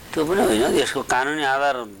 त्यो पनि होइन, यसको कानुनी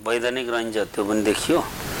आधार वैधानिक रहन्छ त्यो पनि देखियो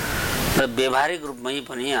र व्यवहारिक रूपमै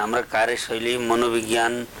पनि हाम्रा कार्यशैली,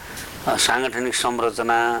 मनोविज्ञान, साङ्गठनिक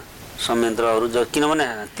संरचना, संयन्त्रहरू जो, किनभने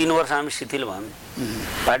 3 वर्ष हामी शिथिल भयौँ,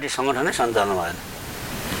 पार्टी सङ्गठनै सञ्चालन भएन।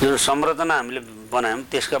 जुन संरचना हामीले बनायौँ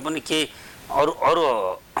त्यसका पनि केही अरू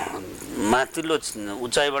माथिल्लो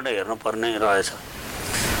उचाइबाट हेर्नुपर्ने रहेछ।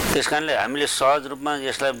 त्यस कारणले हामीले सहज रूपमा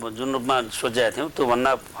यसलाई जुन रूपमा सोचेका थियौँ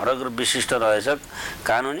त्योभन्दा फरक र विशिष्ट रहेछ।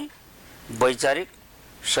 कानुनी, वैचारिक,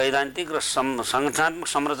 सैद्धान्तिक र सङ्गठनात्मक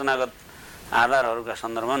संरचनागत आधारहरूका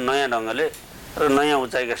सन्दर्भमा नयाँ ढङ्गले र नयाँ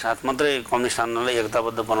उचाइका साथ मात्रै कम्युनिस्ट आन्दोलनलाई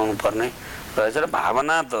एकताबद्ध बनाउनु पर्ने रहेछ र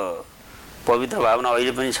भावना त पवित्र भावना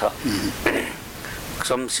अहिले पनि छ।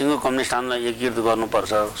 सिङ्गो कम्युनिस्ट आन्दोलनलाई एकीकृत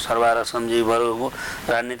गर्नुपर्छ, सर्वहारा श्रमजीवी वर्गको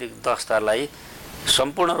राजनीतिक दस्तालाई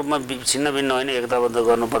सम्पूर्ण रूपमा छिन्न भिन्न होइन एकताबद्ध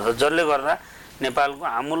गर्नुपर्छ, जसले गर्दा नेपालको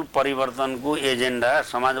आमूल परिवर्तनको एजेन्डा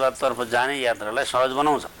समाजवादतर्फ जाने यात्रालाई सहज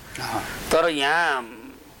बनाउँछ। तर यहाँ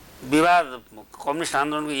विवाद कम्युनिस्ट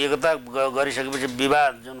आन्दोलनको एकता गरिसकेपछि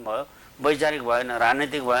विवाद जुन भयो वैचारिक भएन,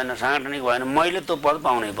 राजनीतिक भएन, साङ्गठनिक भएन, मैले त्यो पद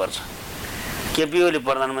पाउनै पर्छ। केपी ओली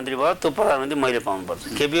प्रधानमन्त्री भयो, त्यो प्रधानमन्त्री मैले पाउनुपर्छ,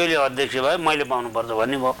 केपी ओली अध्यक्ष भयो मैले पाउनुपर्छ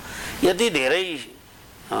भन्ने भयो। यति धेरै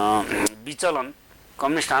विचलन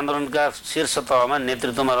कम्युनिस्ट आन्दोलनका शीर्ष तहमा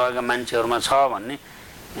नेतृत्वमा रहेका मान्छेहरूमा छ भन्ने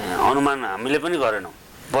अनुमान हामीले पनि गरेनौँ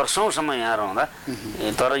वर्षौँसम्म यहाँ रहँदा।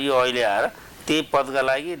 तर यो अहिले आएर त्यही पदका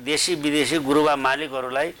लागि देशी विदेशी गुरुबा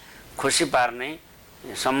मालिकहरूलाई खुसी पार्ने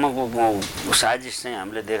सम्मको साजिस चाहिँ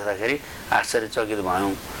हामीले देख्दाखेरि आश्चर्यचकित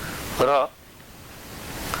भयौँ र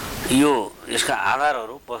यो यसका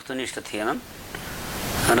आधारहरू वस्तुनिष्ठ थिएनन्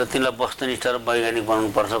र तिनलाई वस्तुनिष्ठ र वैज्ञानिक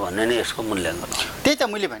बनाउनुपर्छ भन्ने नै यसको मूल्याङ्कन हो। त्यही त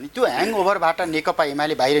मैले भने त्यो ह्याङओभरबाट नेकपा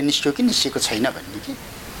एमाले बाहिर निस्क्यो कि निस्केको छैन भन्ने कि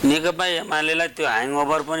नेकपा एमालेलाई त्यो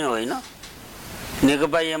ह्याङओभर पनि होइन।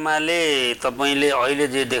 नेकपा एमाले तपाईँले अहिले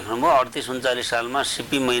जे देख्नुभयो 38-39 सालमा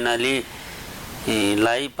सिपी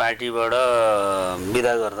मैनालीलाई पार्टीबाट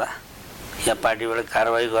बिदा गर्दा या पार्टीबाट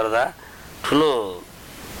कारवाही गर्दा ठुलो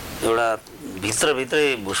एउटा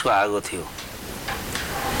भित्रभित्रै भुसको आगो थियो।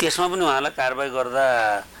 त्यसमा पनि उहाँलाई कारवाही गर्दा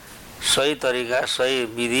सही तरिका, सही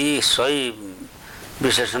विधि, सही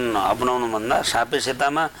विश्लेषण अपनाउनुभन्दा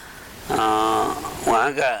सापेक्षतामा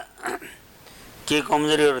उहाँका केही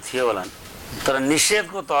कमजोरीहरू थियो होला, तर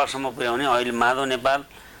निषेधको तहसम्म पुर्याउने अहिले माधव नेपाल,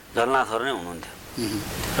 झलनाथहरू नै हुनुहुन्थ्यो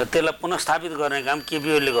र त्यसलाई पुनस्थापित गर्ने काम केपी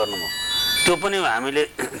ओलीले गर्नुभयो। त्यो पनि हामीले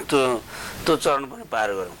त्यो चरण पनि पार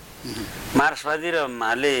गऱ्यौँ। मार्क्सवादी र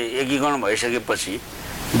माले एकीकरण भइसकेपछि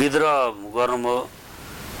विद्रोह गर्नुभयो।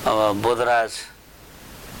 अब बोधराज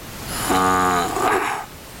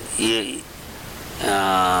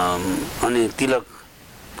अनि तिलक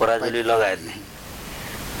पराजुली लगायतले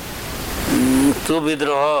त्यो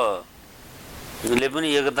विद्रोहले पनि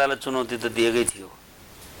एकतालाई चुनौती त दिएकै थियो,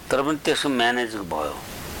 तर पनि त्यसको म्यानेज भयो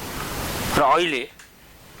र अहिले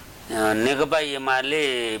नेकपा एमाले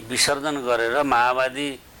विसर्जन गरेर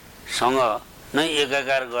माओवादीसँग नै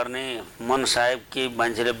एकाकार गर्ने मन साहेब केही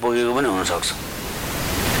मान्छेले बोकेको पनि हुनसक्छ।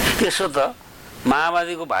 त्यसो त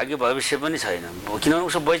माओवादीको भाग्य भविष्य पनि छैन, किनभने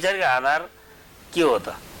उसको वैचारिक आधार के हो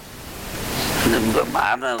त?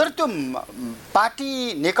 तर त्यो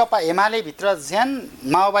पार्टी नेकपा एमाले भित्र ज्यान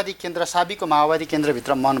माओवादी केन्द्र साबिको माओवादी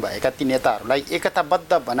केन्द्रभित्र मन भएका ती नेताहरूलाई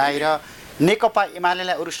एकताबद्ध बनाएर नेकपा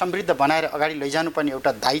एमालेलाई अरू समृद्ध बनाएर अगाडि लैजानुपर्ने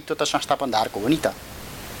एउटा दायित्व त संस्थापनधारको हो नि त।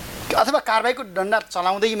 अथवा कारबाहीको डन्डा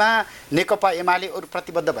चलाउँदैमा नेकपा एमाले अरू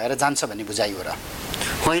प्रतिबद्ध भएर जान्छ भन्ने बुझाइ हो र?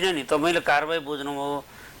 होइन नि, तपाईँले कारबाही बुझ्नुभयो।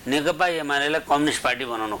 नेकपा एमालेलाई कम्युनिस्ट पार्टी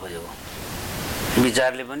बनाउन खोजेको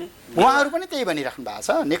विचारले पनि उहाँहरू पनि त्यही भनिराख्नु भएको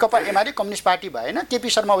छ। नेकपा एमाले कम्युनिस्ट पार्टी भएन, केपी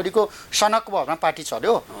शर्मा ओलीको सनकको भरमा पार्टी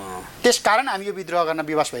चल्यो, त्यसकारण हामी यो विद्रोह गर्न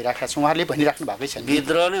विवश भइराखेका छौँ, उहाँहरूले भनिराख्नु भएकै छ।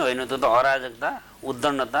 विद्रोह नै होइन, त्यो त अराजकता,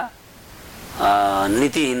 उद्दण्डता,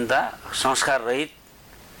 नीतिहीनता, संस्कार रहित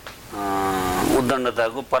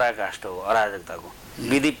उद्दण्डताको पराकाष्ठ हो, अराजकताको।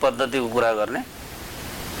 विधि पद्धतिको कुरा गर्ने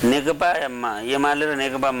नेकपा एमाले र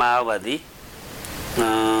नेकपा माओवादी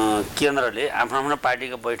केन्द्रले आफ्नो आफ्नो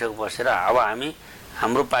पार्टीको बैठक बसेर अब हामी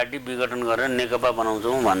हाम्रो पार्टी विघटन गरेर नेकपा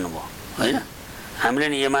बनाउँछौँ भन्नुभयो होइन। हामीले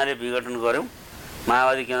नि एमाले विघटन गऱ्यौँ,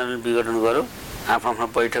 माओवादी केन्द्रले विघटन गऱ्यौँ आफ्नो आफ्नो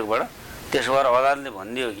बैठकबाट। त्यसो भएर अदालतले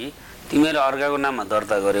भनिदियो कि तिमीहरूले अर्काको नाममा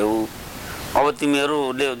दर्ता गर्यौ, अब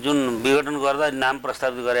तिमीहरूले जुन विघटन गर्दा नाम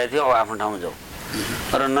प्रस्तावित गरेका थियो अब आफ्नो ठाउँमा जाऊ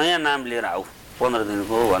र नयाँ नाम लिएर आऊ 15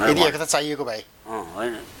 दिनको भनेर। एकता चाहिएको भए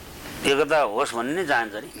होइन, एकता होस् भन्ने नै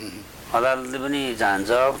चाहन्छ नि, अदालतले पनि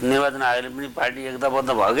चाहन्छ, निर्वाचन आयोगले पनि पार्टी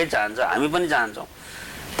एकताबद्ध भएकै चाहन्छ, हामी पनि चाहन्छौँ।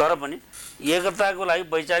 तर पनि एकताको लागि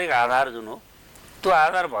वैचारिक आधार जुन हो त्यो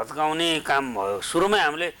आधार भत्काउने काम भयो। सुरुमै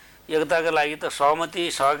हामीले एकताका लागि त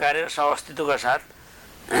सहमति, सहकार्य र सहअस्तित्वका साथ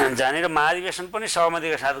जाने र महाधिवेशन पनि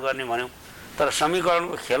सहमतिका साथ गर्ने भन्यौँ। तर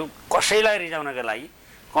समीकरणको खेल कसैलाई रिजाउनका लागि,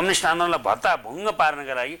 कम्युनिस्ट आन्दोलनलाई भत्ताभुङ्ग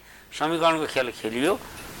पार्नका लागि समीकरणको खेल खेलियो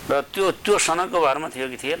र त्यो सनकको भरमा थियो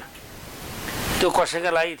कि थिएन? त्यो कसैका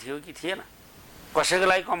लागि थियो कि थिएन? कसैको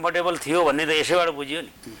लागि कम्फर्टेबल थियो भन्ने त यसैबाट बुझियो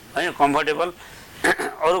नि होइन। कम्फर्टेबल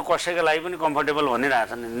अरू कसैका लागि पनि कम्फर्टेबल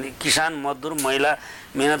भनिरहेछन्। किसान, मजदुर, महिला,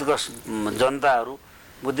 मेहनतको जनताहरू,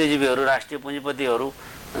 बुद्धिजीवीहरू, राष्ट्रिय पुँजीपतिहरू,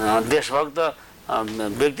 देशभक्त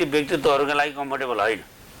व्यक्तित्वहरूका लागि कम्फर्टेबल होइन,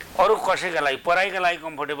 अरू कसैका लागि, पराईका लागि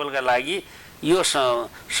कम्फर्टेबलका लागि यो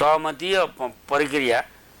सहमतीय प्रक्रिया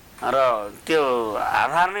र त्यो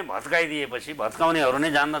आधार नै भत्काइदिएपछि भत्काउनेहरू नै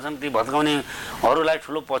जान्दछन्, ती भत्काउनेहरूलाई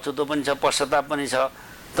ठुलो पछुतो पनि छ, पश्चाताप पनि छ।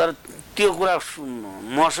 तर त्यो कुरा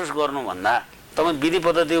महसुस गर्नुभन्दा तपाईँ विधि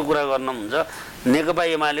पद्धतिको कुरा गर्नुहुन्छ। नेकपा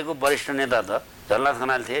एमालेको वरिष्ठ नेता त झलनाथ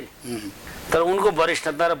खनाल थिए नि, तर उनको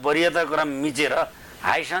वरिष्ठता र वरियता कुरा मिचेर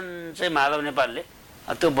हाइसन चाहिँ माधव नेपालले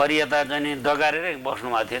त्यो वरियता चाहिँ नि डगारेर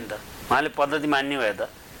बस्नुभएको थियो नि त। उहाँले पद्धति मान्ने भयो त,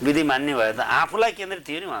 विधि मान्ने भयो त, आफूलाई केन्द्रित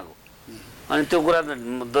थियो नि उहाँको। अनि त्यो कुरा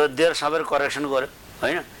देर सबैले करेक्सन गर्यो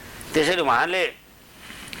होइन। त्यसैले उहाँले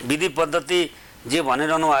विधि पद्धति जे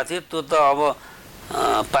भनिरहनु भएको थियो त्यो त अब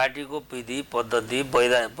पार्टीको विधि पद्धति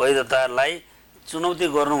वैधतालाई चुनौती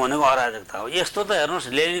गर्नु भनेको अराजकता हो। यस्तो त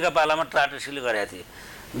हेर्नुहोस् लेनिनका पालामा ट्राटोसीले गरेका थिए,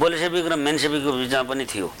 बोल्सेविक र मेन्सेविकको बिचमा पनि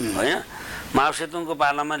थियो होइन। माओ सेतुङको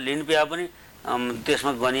पालामा लिनपिया पनि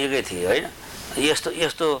त्यसमा गनिएकै थिए होइन।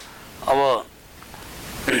 यस्तो अब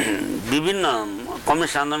विभिन्न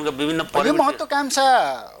कम्युनिस्ट आन्दोलनका विभिन्न महत्त्वाकांक्षा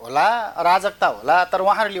होला, अराजकता होला। तर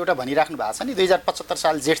उहाँहरूले एउटा भनिराख्नु भएको छ नि, 2075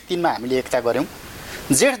 साल जेठ 3 मा हामीले एकता गऱ्यौँ।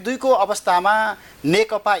 जेठ 2 को अवस्थामा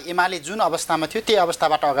नेकपा एमाले जुन अवस्थामा थियो त्यही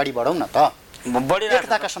अवस्थाबाट अगाडि बढौँ न त,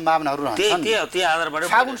 एकताका सम्भावनाहरू रहन्छन्।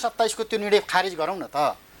 फागुन 27 को त्यो निर्णय खारिज गरौँ न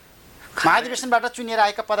त। महाधिवेशनबाट चुनिएर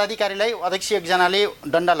आएका पदाधिकारीलाई अध्यक्ष एकजनाले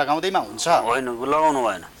डन्डा लगाउँदैमा हुन्छ होइन, लगाउनु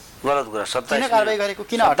भएन, गलत कुरा। 27 कारबाही गरेको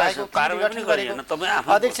किन हटाएको,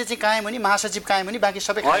 अध्यक्ष चाहिँ कायम हुने, महासचिव कायम हुने, बाँकी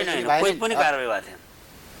सबै कोही पनि कारबाही भएको थिएन।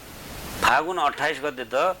 फागुन 28 गते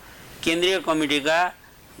त केन्द्रीय कमिटीका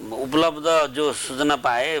उपलब्ध जो सूचना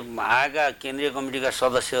पाए आएका केन्द्रीय कमिटीका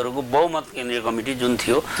सदस्यहरूको बहुमत केन्द्रीय कमिटी जुन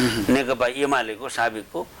थियो नेकपा एमालेको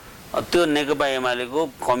साबिकको, त्यो नेकपा एमालेको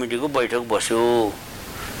कमिटीको बैठक बस्यो।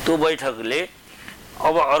 त्यो बैठकले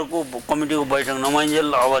अब अर्को कमिटीको बैठक नमाइन्जेल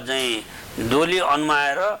अब चाहिँ डोली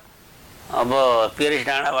अन्माएर अब पेरिस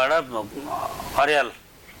डाँडाबाट अर्याल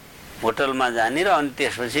होटलमा जाने र अनि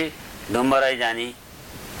त्यसपछि डुम्बराई जाने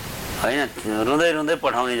होइन, रुँदै रुँदै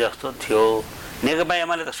पठाउने जस्तो थियो। नेकपा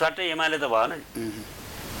एमाले त स्वाट्टै एमाले त भएन नि,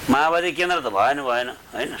 माओवादी केन्द्र त भएन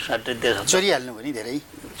होइन, स्वाट्टै त्यसो चोरिहाल्नु भयो नि, धेरै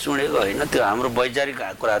चुडेको होइन। त्यो हाम्रो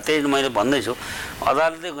वैचारिक कुरा, त्यही मैले भन्दैछु।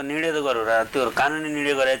 अदालतले निर्णय त गर्यो, त्यो कानुनी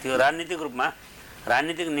निर्णय गरेको थियो। राजनीतिक रूपमा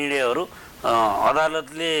राजनीतिक निर्णयहरू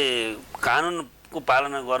अदालतले कानुनको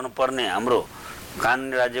पालना गर्नुपर्ने हाम्रो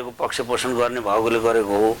कानुनी राज्यको पक्ष पोषण गर्ने भएकोले गरेको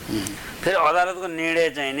हो। फेरि अदालतको निर्णय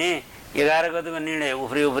चाहिँ नि 11 गतेको निर्णय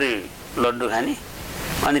उफ्री लड्डु खाने,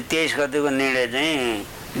 अनि 23 गतेको निर्णय चाहिँ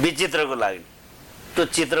विचित्रको लाग्ने, त्यो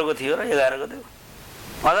चित्रको थियो र 11 गतेको।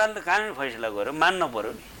 अदालतले कानुनी फैसला गर्यो, मान्नु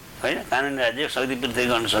पर्यो नि होइन। कानुनी राज्य शक्ति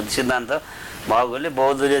पृथ्वीकरण सिद्धान्त भएकोले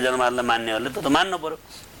बहुदलीय जनवादलाई मान्नेहरूले त मान्नु पर्यो।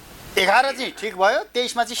 11 चाहिँ ठिक भयो,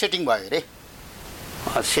 23 मा चाहिँ सेटिङ भयो अरे।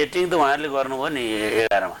 सेटिङ त उहाँहरूले गर्नुभयो नि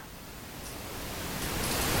 11 मा।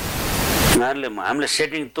 उहाँहरूले हामीले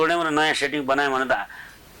सेटिङ तोड्यौँ र नयाँ सेटिङ बनायौँ भने त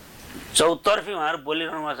चौतर्फी उहाँहरू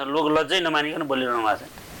बोलिरहनु भएको छ, लोक लज्जै नमानिकन बोलिरहनु भएको छ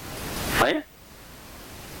होइन।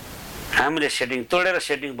 हामीले सेटिङ तोडेर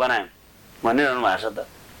सेटिङ बनायौँ भनिरहनु भएको छ त।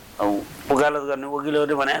 अब वकालत गर्ने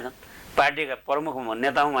वकिलहरूले भनेका छन्, पार्टीका प्रमुख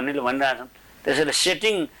नेता भन्नेले भनिरहेछन्। त्यसैले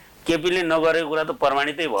सेटिङ केपीले नगरेको कुरा त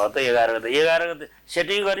प्रमाणितै भयो त। 11 गते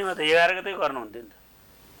सेटिङ गर्ने त 11 गते गर्नुहुन्थ्यो नि त।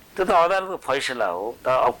 त्यो त अदालतको फैसला हो। त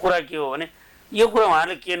अब कुरा के हो भने यो कुरा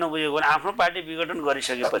उहाँहरूले के नबुझेको भने आफ्नो पार्टी विघटन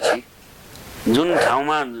गरिसकेपछि जुन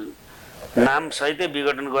ठाउँमा नाम सहितै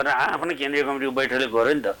विघटन गरेर आफ्नो केन्द्रीय कमिटीको बैठकले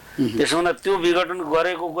गर्यो नि त। त्यसो हुँदा त्यो विघटन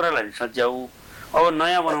गरेको कुरालाई सच्याउ, अब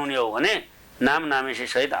नयाँ बनाउने हो भने नाम नामेसी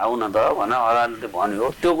सहित आऊ न त भनेर अदालतले भन्यो।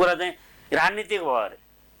 त्यो कुरा चाहिँ राजनीतिक भयो अरे।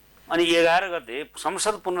 अनि 11 गते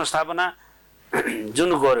संसद पुनर्स्थापना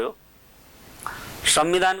जुन गर्यो,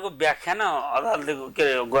 संविधानको व्याख्या न अदालतले के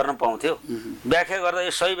गर्न पाउँथ्यो। व्याख्या गर्दा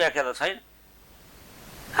यो सही व्याख्या त छैन,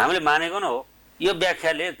 हामीले मानेको न हो। यो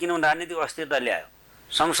व्याख्याले किनभने राजनीतिक अस्थिरता ल्यायो,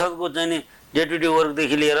 संसदको चाहिँ नि डेपुटी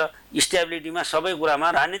वर्कदेखि लिएर स्टेबिलिटीमा सबै कुरामा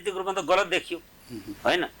राजनीतिक रूपमा त गलत देखियो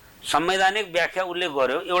होइन। संवैधानिक व्याख्या उसले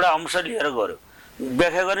गर्यो, एउटा अंश लिएर गर्यो।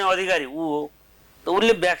 व्याख्या गर्ने अधिकारी ऊ हो, त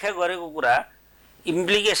उसले व्याख्या गरेको कुरा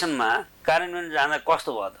इम्प्लिकेसनमा कार्यान्वयन जाँदा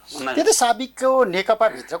कस्तो भयो त? त्यो त साबिकको नेकपा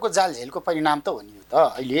भित्रको जालझेलको परिणाम त हो नि। त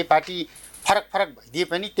अहिले पार्टी फरक भइदिए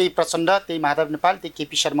पनि त्यही प्रचण्ड, त्यही माधव नेपाल, त्यही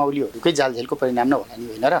केपी शर्मा ओलीहरूकै जालझेलको परिणाम न होला नि,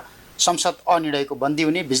 होइन र? संसद अनिर्णयको बन्दी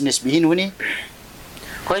हुने, बिजनेसविहीन हुने।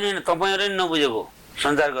 होइन, तपाईँहरूले नि नबुझेको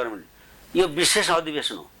सञ्चारकर्मीले, यो विशेष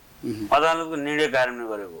अधिवेशन हो, अदालतको निर्णय कार्यान्वयन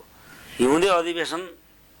गरेको। हिउँदे अधिवेशन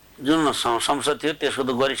जुन संसद थियो त्यसको त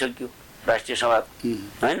गरिसक्यो राष्ट्रिय सभा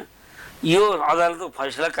होइन। यो अदालतको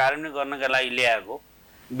फैसला कार्यान्वयन गर्नका लागि ल्याएको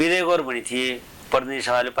विधेयकहरू पनि थिए, प्रतिनिधि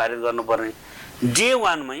सभाले पारित गर्नुपर्ने। डे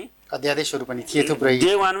 1 मै अध्यादेशहरू पनि थिए थुप्रै।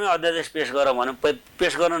 डे 1 मै अध्यादेश पेश गर भने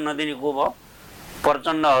पेश गर्न नदिने को भयो?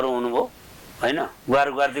 प्रचण्डहरू हुनुभयो होइन, गुहार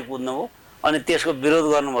गुहार्दै कुद्नुभयो। अनि त्यसको विरोध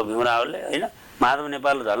गर्नुभयो भीम रावलले होइन। माधव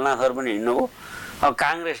नेपाल झलनाथहरू पनि हिँड्नुभयो। अब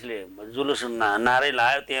काङ्ग्रेसले जुलुस नारै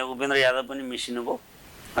लायो, त्यहाँ उपेन्द्र यादव पनि मिसिनुभयो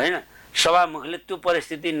होइन। सभामुखले त्यो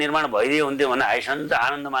परिस्थिति निर्माण भइदियो हुन्थ्यो भने हाइसन्स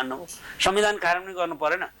आनन्द मान्नुभयो। संविधान कार्यान्वयन गर्नु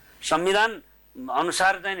परेन, संविधान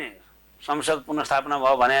अनुसार चाहिँ नि संसद पुनर्स्थापना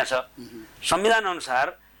भयो भनेको छ। संविधान अनुसार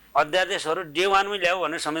अध्यादेशहरू डे 1मै ल्याऊ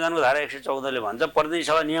भनेर संविधानको धारा 114ले भन्छ, प्रतिनिधि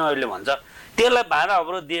सभा नियमावलीले भन्छ। त्यसलाई बाधा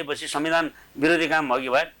अवरोध दिएपछि संविधान विरोधी काम भयो कि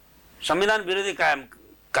भएन? संविधान विरोधी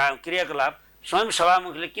क्रियाकलाप स्वयं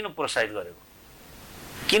सभामुखले किन प्रोत्साहित गरेको?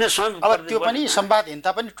 किन स्वयं? अब त्यो पनि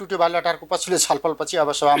संवादहीनता पनि टुट्यो बालटारको पछिल्लो छलफलपछि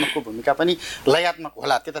अब सभामुखको भूमिका पनि लयात्मक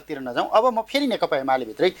होला, त्यतातिर नजाउँ। अब म फेरि नेकपा एमाले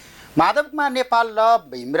भित्रै माधवकुमार नेपाल र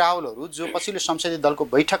भीम रावलहरू जो पछिल्लो संसदीय दलको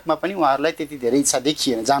बैठकमा पनि उहाँहरूलाई त्यति धेरै इच्छा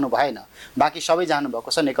देखिएन, जानु भएन। बाँकी सबै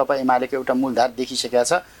जानुभएको छ। नेकपा एमालेको एउटा मूलधार देखिसकेका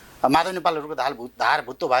छ। माधव नेपालहरूको धार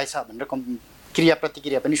भुत्तो भएछ भनेर क्रिया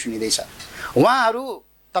प्रतिक्रिया पनि सुनिँदैछ। उहाँहरू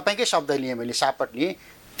तपाईँकै शब्द लिएँ मैले, सापट लिएँ,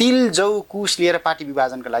 तिल जौ कुश लिएर पार्टी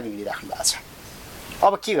विभाजनका लागि हिँडिराख्नु भएको छ।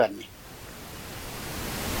 अब के गर्ने?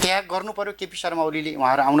 त्याग गर्नु पर्यो केपी शर्मा ओलीले,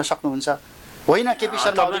 उहाँहरू आउन सक्नुहुन्छ होइन? केपी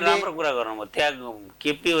शर्मा ओलीले राम्रो कुरा गर्नुभयो। त्याग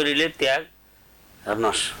केपी ओलीले त्याग,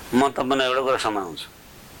 हेर्नुहोस् म तपाईँलाई एउटा कुरा सम्झाउँछु।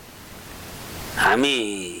 हामी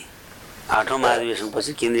 8औं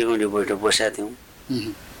महाधिवेशनपछि केन्द्रीय कमिटी बैठक बसेका थियौँ।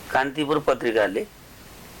 कान्तिपुर पत्रिकाले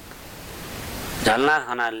झलनाथ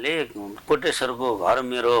खनालले कोटेश्वरको घर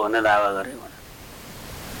मेरो हो भनेर दावा गरे भने,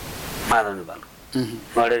 माधव नेपालको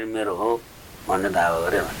गडेर मेरो हो भन्ने दावा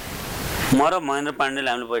गरे भने, म र महेन्द्र पाण्डेले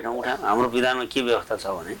हामीले बैठक उठायौँ। हाम्रो विधानमा के व्यवस्था छ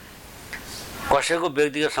भने कसैको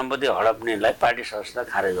व्यक्तिगत सम्पत्ति हडप्नेलाई पार्टी सदस्यता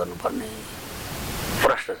खारेज गर्नुपर्ने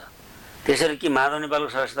प्रश्न छ। त्यसैले कि माधव नेपालको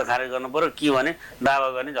सदस्यता खारेज गर्नु पर्यो कि भने दावा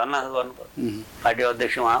गर्ने झलनाथ गर्नु पर्यो। पार्टी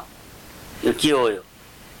अध्यक्ष उहाँ यो के हो यो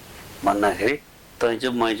भन्दाखेरि तै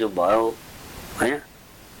चुप मै चुप भयो होइन।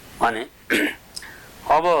 अनि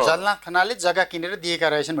अब झलनाथ खनालले जग्गा किनेर दिएका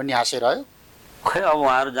रहेछन् भन्ने हाँसे रह्यो। खै अब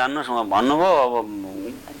उहाँहरू जान्नुहोस्, उहाँ भन्नुभयो।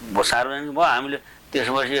 अब सार्वजनिक भयो, हामीले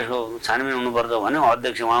त्यसपछि यसको छानबिन हुनुपर्छ भने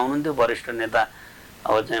अध्यक्ष उहाँ हुनुहुन्थ्यो, वरिष्ठ नेता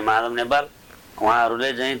अब चाहिँ माधव नेपाल, उहाँहरूले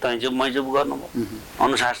चाहिँ तैचुप मैचुप गर्नुभयो।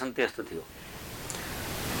 अनुशासन त्यस्तो थियो।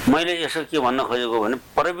 मैले यसो के भन्न खोजेको भने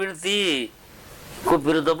प्रवृत्तिको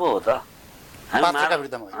विरुद्ध पो हो त।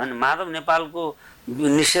 हामी माधव नेपालको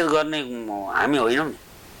निषेध गर्ने हामी होइनौँ नि।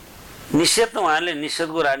 निषेध त उहाँले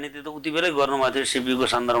निषेधको राजनीति त उति बेलै गर्नुभएको थियो। सिपीको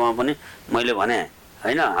सन्दर्भमा पनि मैले भने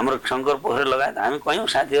होइन, हाम्रो शङ्कर पोखरेल लगायत हामी कयौँ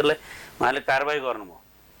साथीहरूलाई उहाँले कारवाही गर्नुभयो।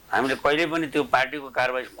 हामीले कहिले पनि त्यो पार्टीको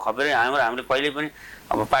कारवाही खबरै हामीले कहिले पनि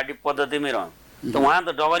अब पार्टी पद्धतिमै रहौँ। त उहाँ त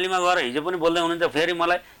डबलीमा गएर हिजो पनि बोल्दै हुनुहुन्छ। फेरि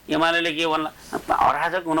मलाई एमाले के भन्ला,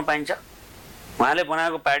 अराजक हुन पाइन्छ? उहाँले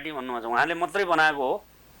बनाएको पार्टी भन्नुहुन्छ, उहाँले मात्रै बनाएको हो,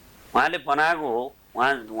 उहाँले बनाएको हो।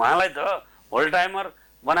 उहाँलाई त होल टाइमर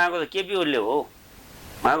बनाएको त केपी ओलीले हो।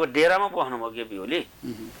 उहाँको डेरामा बस्नुभयो केपी ओली।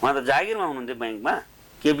 उहाँ त जागिरमा हुनुहुन्थ्यो ब्याङ्कमा।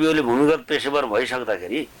 केपी ओली भूमिगत पेसेवर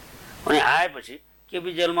भइसक्दाखेरि अनि आएपछि केपी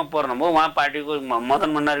जेलमा पर्नुभयो। उहाँ पार्टीको मदन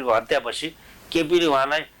भण्डारीको हत्यापछि केपीले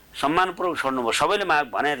उहाँलाई सम्मानपूर्वक छोड्नुभयो। सबैले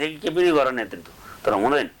भनेको थियो कि केपीले गर नेतृत्व, तर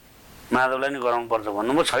हुँदैन, माधवलाई नै गराउनुपर्छ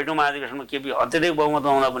भन्नुभयो। 6औं महाधिवेशनमा केपी अत्यधिक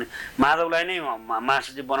बहुमतमा हुँदा पनि माधवलाई नै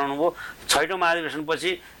महासचिव बनाउनु भयो। 6औं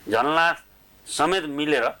महाधिवेशनपछि झलनाथ समेत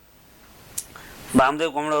मिलेर, वामदेव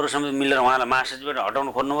कमलहरू समेत मिलेर उहाँलाई महासचिवबाट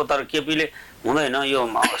हटाउनु खोज्नुभयो। तर केपीले हुँदैन, यो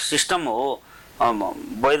सिस्टम हो,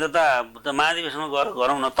 वैधता महाधिवेशनमा गएर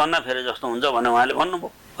गरौँ न, तन्ना फेरे जस्तो हुन्छ भनेर उहाँले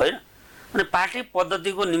भन्नुभयो होइन। अनि पार्टी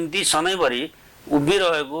पद्धतिको निम्ति सधैँभरि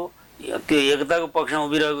उभिरहेको, त्यो एकताको पक्षमा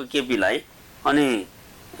उभिरहेको केपीलाई अनि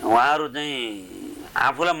उहाँहरू चाहिँ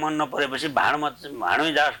आफूलाई मन नपरेपछि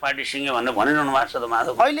भाँडमै जाओस् पार्टी सिङ्गे भनेर भनिरहनु भएको छ त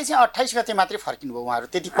माधव। अहिले चाहिँ 28 गते मात्रै फर्किनु भयो उहाँहरू,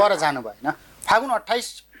 त्यति पर जानु भएन। फागुन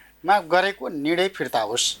 28मा गरेको निर्णय फिर्ता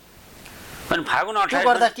होस्। अनि फागुन 28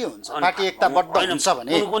 गर्दा के हुन्छ? पार्टी एकता बद्ध हुन्छ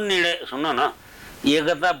भने कुन निर्णय सुन्नु न,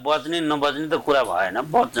 एकता बच्ने नबच्ने त कुरा भएन,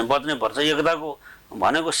 बच्नै पर्छ। एकताको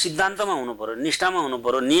भनेको सिद्धान्तमा हुनु पर्यो, निष्ठामा हुनु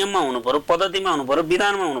पर्यो, नियममा हुनु पर्यो, पद्धतिमा हुनु पर्यो,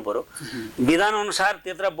 विधानमा हुनु पर्यो। विधान अनुसार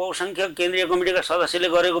त्यत्र बहुसङ्ख्यक केन्द्रीय कमिटीका सदस्यले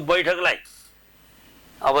गरेको बैठकलाई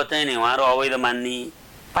अब चाहिँ नि उहाँहरू अवैध मान्ने,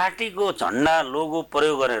 पार्टीको झन्डा लोगो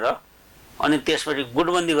प्रयोग गरेर अनि त्यसपछि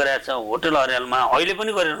गुटबन्दी गरेको छ होटल हरियालमा, अहिले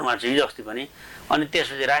पनि गरिरहनु भएको छ, हिजो अस्ति पनि। अनि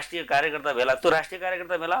त्यसपछि राष्ट्रिय कार्यकर्ता भेला, त्यो राष्ट्रिय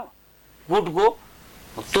कार्यकर्ता भेला हो, गुटको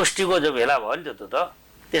तोष्टीको जो भेला भयो नि त्यो त।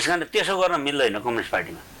 त्यस कारण त्यसो गर्न मिल्दैन कम्युनिस्ट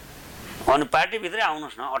पार्टीमा। अनि पार्टीभित्रै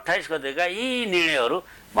आउनुहोस् न, 28 गतेका यी निर्णयहरू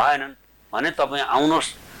भएनन् भने तपाईँ आउनुहोस्,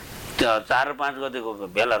 4 र 5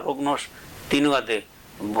 गतेको भेला रोक्नुहोस्, 3 गते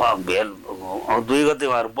 2 गते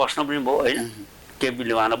उहाँहरू बस्न पनि भयो होइन।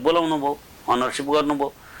 केपीले उहाँलाई बोलाउनु भयो, अनरसिप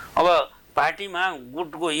गर्नुभयो। अब पार्टीमा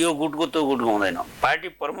गुटको यो गुटको त्यो गुटको हुँदैन। पार्टी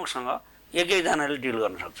प्रमुखसँग एकैजनाले डिल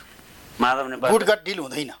गर्न सक्छ। माधव नेपाल गुटगट डिल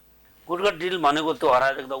हुँदैन। गुटगट डिल भनेको त्यो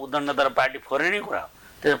अराजकता उद्दण्डता र पार्टी फोर्ने नै कुरा हो।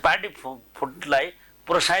 त्यस पार्टी फुटलाई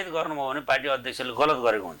प्रोत्साहित गर्नुभयो भने पार्टी अध्यक्षले गलत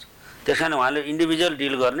गरेको हुन्छ। त्यस कारण उहाँले इन्डिभिजुअल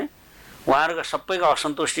डिल गर्ने, उहाँहरूका सबैको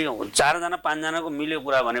असन्तुष्टि 4 जना 5 जनाको मिल्यो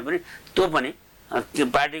कुरा भने पनि त्यो पनि त्यो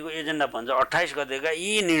पार्टीको एजेन्डा भन्छ 28 गतेका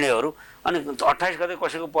यी निर्णयहरू। अनि 28 गते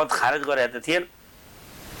कसैको पद खारेज गरेका त थिएन,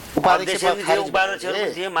 उपाध्यक्षहरू पनि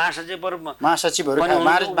थिए, महासचिवहरू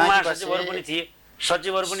पनि थिए,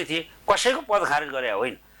 सचिवहरू पनि थिए, कसैको पद खारेज गरे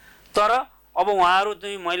होइन। तर अब उहाँहरू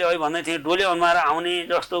चाहिँ मैले अहिले भन्दै थिएँ डोले अनुहार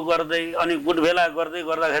आउने जस्तो गर्दै अनि गुटभेला गर्दै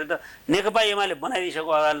गर्दाखेरि त नेकपा एमाले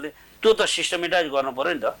बनाइदिइसक्यो अदालतले, त्यो त सिस्टमेटाइज गर्नु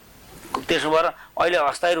पऱ्यो नि त। त्यसो भएर अहिले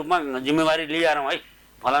अस्थायी रूपमा जिम्मेवारी लिएर है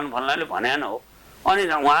फलानाले भने न हो। अनि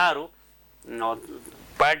उहाँहरू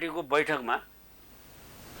पार्टीको बैठकमा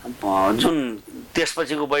जुन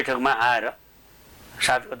त्यसपछिको बैठकमा आएर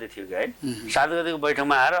 7 गते थियो कि है, 7 गतेको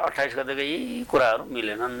बैठकमा आएर 28 गतेको यी कुराहरू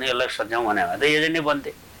मिलेनन्, यसलाई सच्याउँ भने त एजेन्डै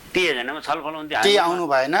बन्थे, ती एजेन्डामा छलफल हुन्थ्यो। केही आउनु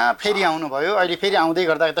भएन, फेरि आउनुभयो, अहिले फेरि आउँदै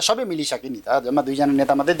गर्दा त सबै मिलिसक्यो नि त, जम्मा 2 जना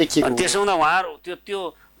नेता मात्रै देखिएको। त्यसो हुँदा उहाँहरू त्यो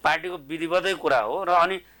पार्टीको विधिवतै कुरा हो। र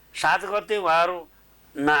अनि 7 गते उहाँहरू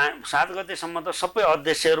 7 गतेसम्म त सबै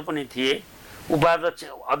अध्यक्षहरू पनि थिए, उपाध्यक्ष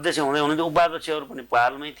अध्यक्ष हुँदै हुनुहुन्थ्यो, उपाध्यक्षहरू पनि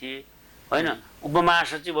पालमै थिए होइन,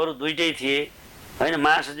 उपमहासचिवहरू 2टै थिए होइन,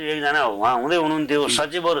 महासचिव 1 जना उहाँ हुँदै हुनुहुन्थ्यो,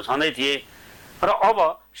 सचिवहरू छँदै थिए। र अब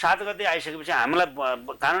 7 गते आइसकेपछि हामीलाई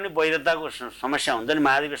कानुनी वैधताको समस्या हुन्छ नि,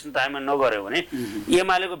 महाधिवेशन टाइममा नगर्यो भने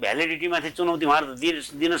एमालेको भ्यालिडिटीमाथि चुनौती उहाँहरू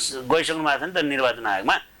दिन गइसक्नु भएको छ नि त निर्वाचन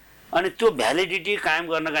आयोगमा। अनि त्यो भ्यालिडिटी कायम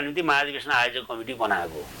गर्नका निम्ति महाधिवेशन आयोजक कमिटी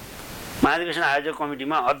बनाएको हो। महाधिवेशन आयोजक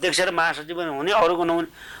कमिटीमा अध्यक्ष र महासचिव हुने, अरूको नहुने,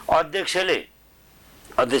 अध्यक्षले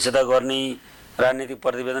अध्यक्षता गर्ने, राजनीतिक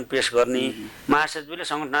प्रतिवेदन पेश गर्ने, महासचिवले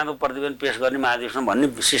सङ्गठनात्मक प्रतिवेदन पेश गर्ने महाधिवेशन भन्ने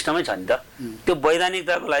सिस्टमै छ नि त। त्यो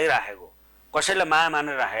वैधानिकताको लागि राखेको, कसैलाई माया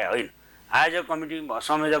मानेर राखेको होइन। आयोजक कमिटी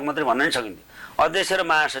संयोजक मात्रै भन्न नै सकिन्थ्यो। अध्यक्ष र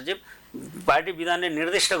महासचिव पार्टी विधानले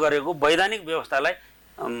निर्दिष्ट गरेको वैधानिक व्यवस्थालाई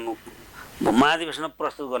महाधिवेशनमा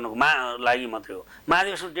प्रस्तुत गर्नुको लागि मात्रै हो।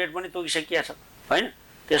 महाधिवेशन डेट पनि तोकिसकिया छ होइन।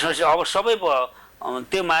 त्यसपछि अब सबै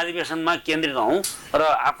त्यो महाधिवेशनमा केन्द्रित हौँ र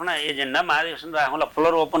आफ्ना एजेन्डा महाधिवेशन राख्नुलाई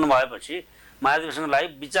फ्लोर ओपन भएपछि महाधिवेशनलाई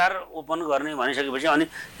विचार ओपन गर्ने भनिसकेपछि अनि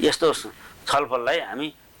यस्तो छलफललाई हामी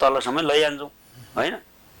तलसम्म लैजान्छौँ होइन।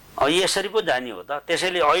 यसरी पो जाने हो त।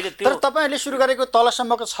 त्यसैले अहिले त्यो तर तपाईँहरूले सुरु गरेको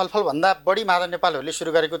तलसम्मको छलफल भन्दा बढी माधव नेपालहरूले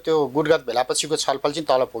सुरु गरेको त्यो गुटगत भेलापछिको छलफल चाहिँ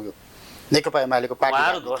तल पुग्यो। नेकपा एमालेको पार्टी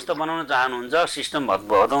उहाँहरू ध्वस्त बनाउन चाहनुहुन्छ, सिस्टम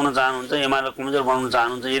भत्काउन चाहनुहुन्छ, एमाले कमजोर बनाउन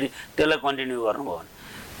चाहनुहुन्छ। यदि त्यसलाई कन्टिन्यू गर्नुभयो भने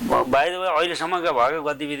बाइ द वे अहिलेसम्मका भएको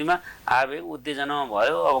गतिविधिमा आवेग उत्तेजनामा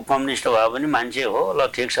भयो। अब कम्युनिस्ट भए पनि मान्छे हो, ल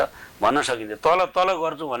ठिक छ भन्न सकिन्छ। तल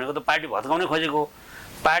गर्छु भनेको त पार्टी भत्काउनै खोजेको हो।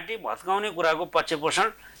 पार्टी भत्काउने कुराको पक्षपोषण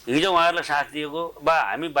हिजो उहाँहरूलाई साथ दिएको वा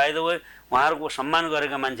हामी बाइ द वे उहाँहरूको सम्मान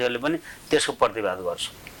गरेका मान्छेहरूले पनि त्यसको प्रतिवाद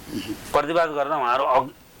गर्छौँ। प्रतिवाद गर्दा उहाँहरू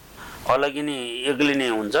अलगिने एक्लिने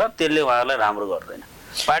हुन्छ, त्यसले उहाँहरूलाई राम्रो गर्दैन।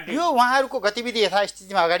 पार्टी यो उहाँहरूको गतिविधि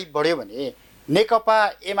यथास्थितिमा अगाडि बढ्यो भने नेकपा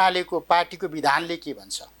एमालेको पार्टीको विधानले के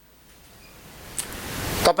भन्छ?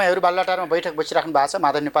 तपाईँहरू बालुवाटारमा बैठक बसिराख्नु भएको छ,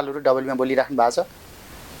 माधव नेपालहरू डबलमा बोलिराख्नु भएको छ,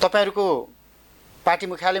 तपाईँहरूको पार्टी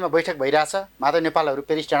मुख्यालयमा बैठक भइरहेछ, माधव नेपालहरू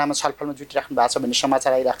पेरिस डाँडामा छलफलमा जुटिराख्नु भएको छ भन्ने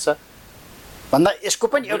समाचार आइरहेको छ भन्दा यसको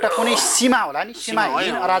पनि एउटा कुनै सीमा होला नि,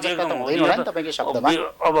 सीमाहीन अराजकता त हुँदैन होला नि तपाईँकै शब्दमा।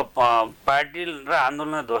 अब पार्टी र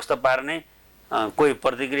आन्दोलनलाई ध्वस्त पार्ने कोही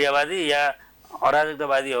प्रतिक्रियावादी या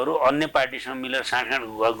अराजकतावादीहरू अन्य पार्टीसँग मिलेर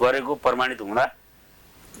साँठगाँठ गरेको प्रमाणित हुँदा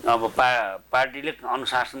अब पार्टीले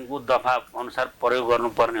अनुशासनको दफा अनुसार प्रयोग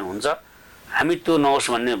गर्नुपर्ने हुन्छ। हामी त्यो नहोस्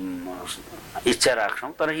भन्ने इच्छा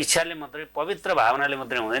राख्छौँ, तर इच्छाले मात्रै पवित्र भावनाले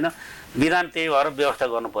मात्रै हुँदैन। विधान त्यही भएर व्यवस्था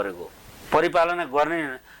गर्नु परेको, परिपालना गर्ने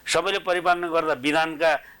सबैले परिपालना गर्दा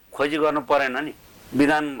विधानका खोजी गर्नु परेन नि,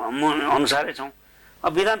 विधान अनुसारै छौँ।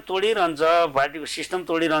 अब विधान तोडिरहन्छ, पार्टीको सिस्टम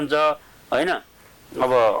तोडिरहन्छ होइन।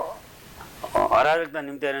 अब अराजकता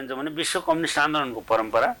निम्त्याइरहन्छ भने विश्व कम्युनिस्ट आन्दोलनको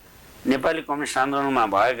परम्परा, नेपाली कम्युनिस्ट आन्दोलनमा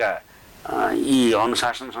भएका यी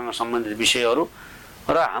अनुशासनसँग सम्बन्धित विषयहरू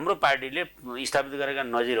र हाम्रो पार्टीले स्थापित गरेका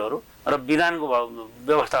नजिरहरू र विधानको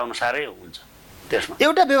व्यवस्था अनुसारै हुन्छ। त्यसमा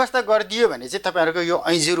एउटा व्यवस्था गरिदियो भने चाहिँ तपाईँहरूको यो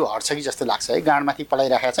ऐँजेरू हट्छ कि जस्तो लाग्छ है। गाडमाथि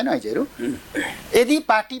पलाइराखेको छैन ऐँजेरू। यदि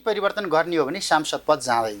पार्टी परिवर्तन गर्ने हो भने सांसद पद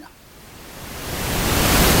जाँदैन।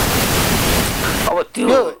 अब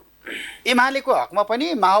त्यो एमालेको हकमा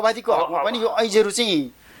पनि माओवादीको हकमा पनि यो ऐँजेरू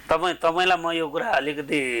चाहिँ तपाईँलाई म यो कुरा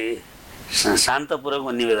अलिकति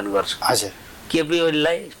शान्तपूर्वक निवेदन गर्छु। हजुर, केपी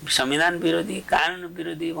ओलीलाई संविधान विरोधी कानुन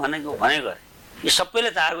विरोधी भनेको गरे, यो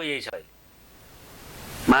सबैले चाहेको यही छ।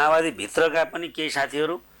 माओवादी भित्रका पनि केही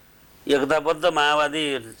साथीहरू एकताबद्ध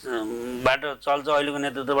माओवादीबाट चल्छ अहिलेको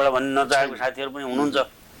नेतृत्वबाट भन्ने नचाहेको साथीहरू पनि हुनुहुन्छ।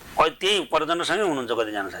 त्यही प्रचण्डसँगै हुनुहुन्छ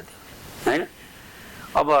कतिजना साथीहरू होइन।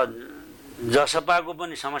 अब जसपाको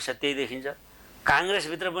पनि समस्या त्यही देखिन्छ,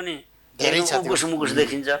 काङ्ग्रेसभित्र पनि उकुस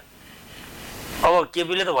देखिन्छ। अब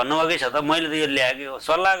केपीले त भन्नुभएकै छ त मैले त यो ल्याएकै हो,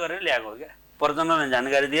 सल्लाह गरेर ल्याएको हो क्या, प्रचण्डले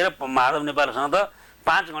जानकारी दिएर माधव नेपालसँग त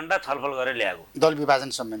 5 घण्टा छलफल गरेर ल्याएको दल विभाजन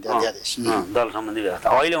सम्बन्धी अध्यादेश, दल सम्बन्धी व्यवस्था।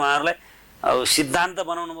 अहिले उहाँहरूलाई अब सिद्धान्त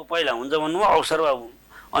बनाउनु भयो, पहिला हुन्छ भन्नुभयो, अवसर भयो,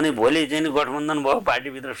 अनि भोलि चाहिँ गठबन्धन भयो,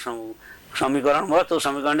 पार्टीभित्र समीकरण भयो, त्यो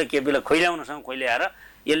समीकरणले केपीलाई खोइल्याउनसँग खोइल्याएर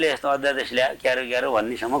यसले यस्तो अध्यादेश ल्यायो क्यारो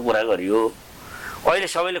भन्नेसम्म कुरा गरियो। अहिले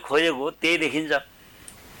सबैले खोजेको त्यही देखिन्छ।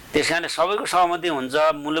 त्यस कारणले सबैको सहमति हुन्छ,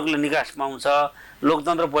 मुलुकले निकास पाउँछ,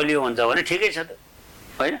 लोकतन्त्र बलियो हुन्छ भने ठिकै छ त,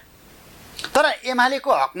 होइन? तर एमालेको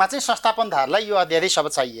हकमा चाहिँ संस्थापनधारलाई यो अध्यादेश अब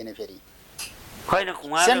चाहिएन फेरि। होइन,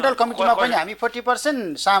 सेन्ट्रल कमिटीमा पनि हामी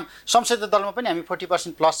 40%, संसदीय दलमा पनि हामी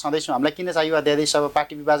 40% प्लस छँदैछौँ। हामीलाई किन चाहियो अध्यादेश? अब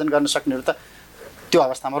पार्टी विभाजन गर्न सक्नेहरू त त्यो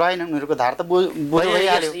अवस्थामा रहेन, उनीहरूको धार त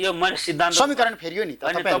भइहाल्यो। यो मैले सिद्धान्त समीकरण फेरियो नि त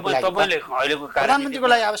तपाईँले अहिलेको प्रधानमन्त्रीको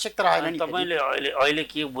लागि आवश्यकता रहेन नि। तपाईँले अहिले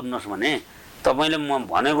के बुझ्नुहोस् भने तपाईँले म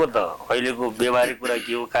भनेको त अहिलेको व्यवहारिक कुरा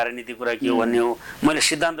के हो, कार्यनीति कुरा के हो भन्ने हो। मैले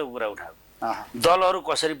सिद्धान्तको कुरा उठाएको। दलहरू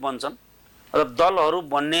कसरी बन्छन् र दलहरू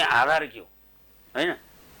बन्ने आधार के हो, होइन?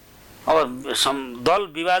 अब दल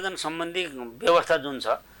विभाजन सम्बन्धी व्यवस्था जुन छ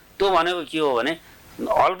त्यो भनेको के हो भने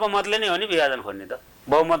अल्पमतले नै हो नि विभाजन खोज्ने त,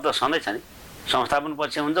 बहुमत त छँदैछ नि। संस्थापन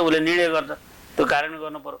पक्ष हुन्छ, उसले निर्णय गर्छ, त्यो कार्यान्वयन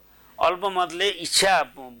गर्नु पर्यो। अल्पमतले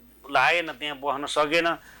इच्छा लागेन, त्यहाँ बस्न सकेन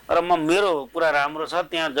र मेरो कुरा राम्रो छ,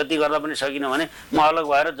 त्यहाँ जति गर्दा पनि सकिनँ भने म अलग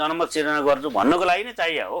भएर जनमत सिर्जना गर्छु भन्नको लागि नै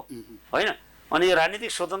चाहियो हो, होइन? अनि यो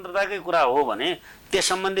राजनीतिक स्वतन्त्रताकै कुरा हो भने त्यस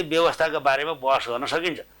सम्बन्धी व्यवस्थाको बारेमा बहस गर्न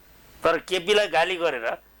सकिन्छ। तर केपीलाई गाली गरेर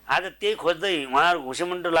आज त्यही खोज्दै उहाँहरू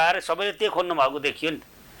घुसेमुन्टो लाएर सबैले त्यही खोज्नु भएको देखियो नि,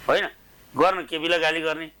 होइन? गर्न केपीलाई गाली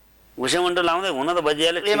गर्ने, घुसेमुन्टो लाउँदै हुन त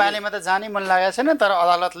बजिहाल्यो। एमालेमा त जानै मन लागेको छैन, तर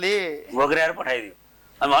अदालतले घोक्राएर पठाइदियो।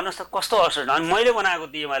 अनि भन्नुहोस् त कस्तो असर। अनि मैले बनाएको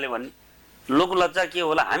त्यो एमाले भन्ने लोकलज्जा के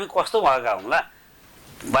होला, हामी कस्तो भएका हुँला?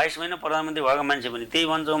 22 महिना प्रधानमन्त्री भएको मान्छे पनि त्यही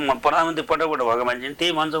भन्छौँ, प्रधानमन्त्री पटक भएको मान्छे पनि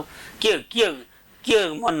त्यही भन्छौँ। के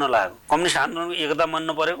मन नलागेको? कम्युनिस्ट आन्दोलनको एकता मन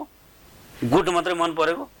नपरेको, गुट मात्रै मन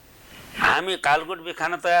परेको? हामी कालकोट बे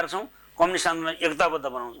खान तयार छौँ, कम्युनिस्ट आन्दोलन एकताबद्ध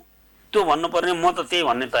बनाउँछौँ, त्यो भन्नुपर्ने म त त्यही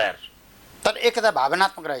भन्ने तयार छु। तर एकता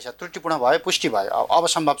भावनात्मक रहेछ, त्रुटिपूर्ण भयो, पुष्टि भयो, अब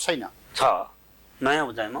सम्भव छैन। नयाँ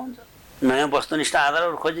उचाइमा हुन्छ, नयाँ वस्तुनिष्ठ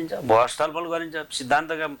आधारहरू खोजिन्छ, बहस छलफल गरिन्छ,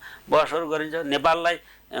 सिद्धान्तका बहसहरू गरिन्छ, नेपाललाई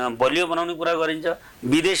बलियो बनाउने कुरा गरिन्छ,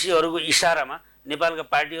 विदेशीहरूको इसारामा नेपालका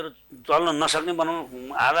पार्टीहरू चल्न नसक्ने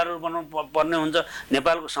बनाउनु आधारहरू बनाउनु पर्ने हुन्छ।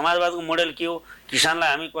 नेपालको समाजवादको मोडेल के हो, किसानलाई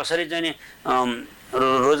हामी कसरी चाहिँ नि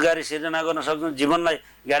रोजगारी सिर्जना गर्न सक्छौँ, जीवनलाई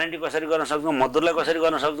ग्यारेन्टी कसरी गर्न सक्छौँ, मजदुरलाई कसरी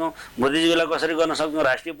गर्न सक्छौँ, बुद्धिजीवीलाई कसरी गर्न सक्छौँ,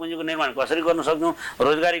 राष्ट्रिय पुँजीको निर्माण कसरी गर्न सक्छौँ,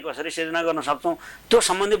 रोजगारी कसरी सिर्जना गर्न सक्छौँ, त्यो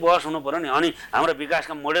सम्बन्धी बहस हुनु पऱ्यो नि। अनि हाम्रो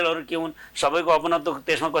विकासका मोडेलहरू के हुन्, सबैको अपनत्व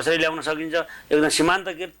त्यसमा कसरी ल्याउन सकिन्छ, एकदम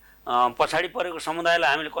सीमान्तकृत पछाडि परेको समुदायलाई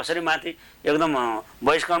हामीले कसरी माथि एकदम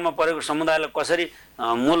बहिष्करणमा परेको समुदायलाई कसरी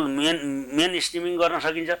मेन स्ट्रिमिङ गर्न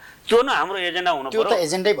सकिन्छ, त्यो न हाम्रो एजेन्डा हुनु पर्यो।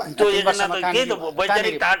 त्यो एजेन्डा त केही त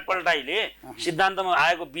वैज्ञानिक टाटपल्टाइले सिद्धान्तमा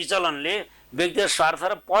आएको विचलनले व्यक्तिगत स्वार्थ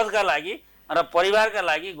र पदका लागि र परिवारका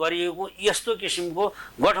लागि गरिएको यस्तो किसिमको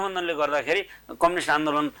गठबन्धनले गर्दाखेरि कम्युनिस्ट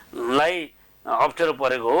आन्दोलनलाई अप्ठ्यारो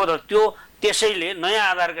परेको हो र त्यो त्यसैले नयाँ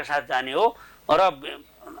आधारका साथ जाने हो र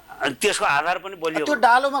त्यसको आधार पनि बलियो। त्यो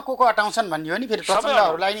डालोमा को अटाउँछन् भन्ने हो नि, फेरि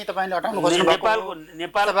प्रचण्डहरूलाई नि तपाईँले हटाउनु खोज्नु भएको,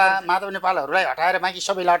 नेपाल माधव नेपालहरूलाई हटाएर बाँकी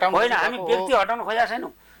सबैलाई हटाउनु होइन। हामी व्यक्ति हटाउन खोजेका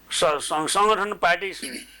छैनौँ। सङ्गठन पार्टी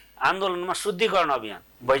आन्दोलनमा शुद्धिकरण अभियान,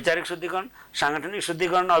 वैचारिक शुद्धिकरण, साङ्गठनिक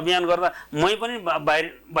शुद्धिकरण अभियान गर्दा मै पनि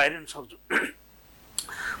बाहिरिन सक्छु।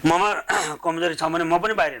 ममा कमजोरी छ भने म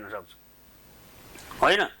पनि बाहिरिन सक्छु,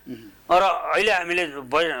 होइन? र अहिले हामीले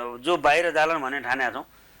जो बाहिर जालन भन्ने ठानेका छौँ,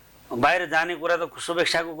 बाहिर जाने कुरा त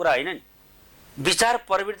शुभेच्छाको कुरा होइन नि। विचार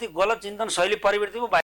प्रवृत्ति, गलत चिन्तन शैली प्रवृत्ति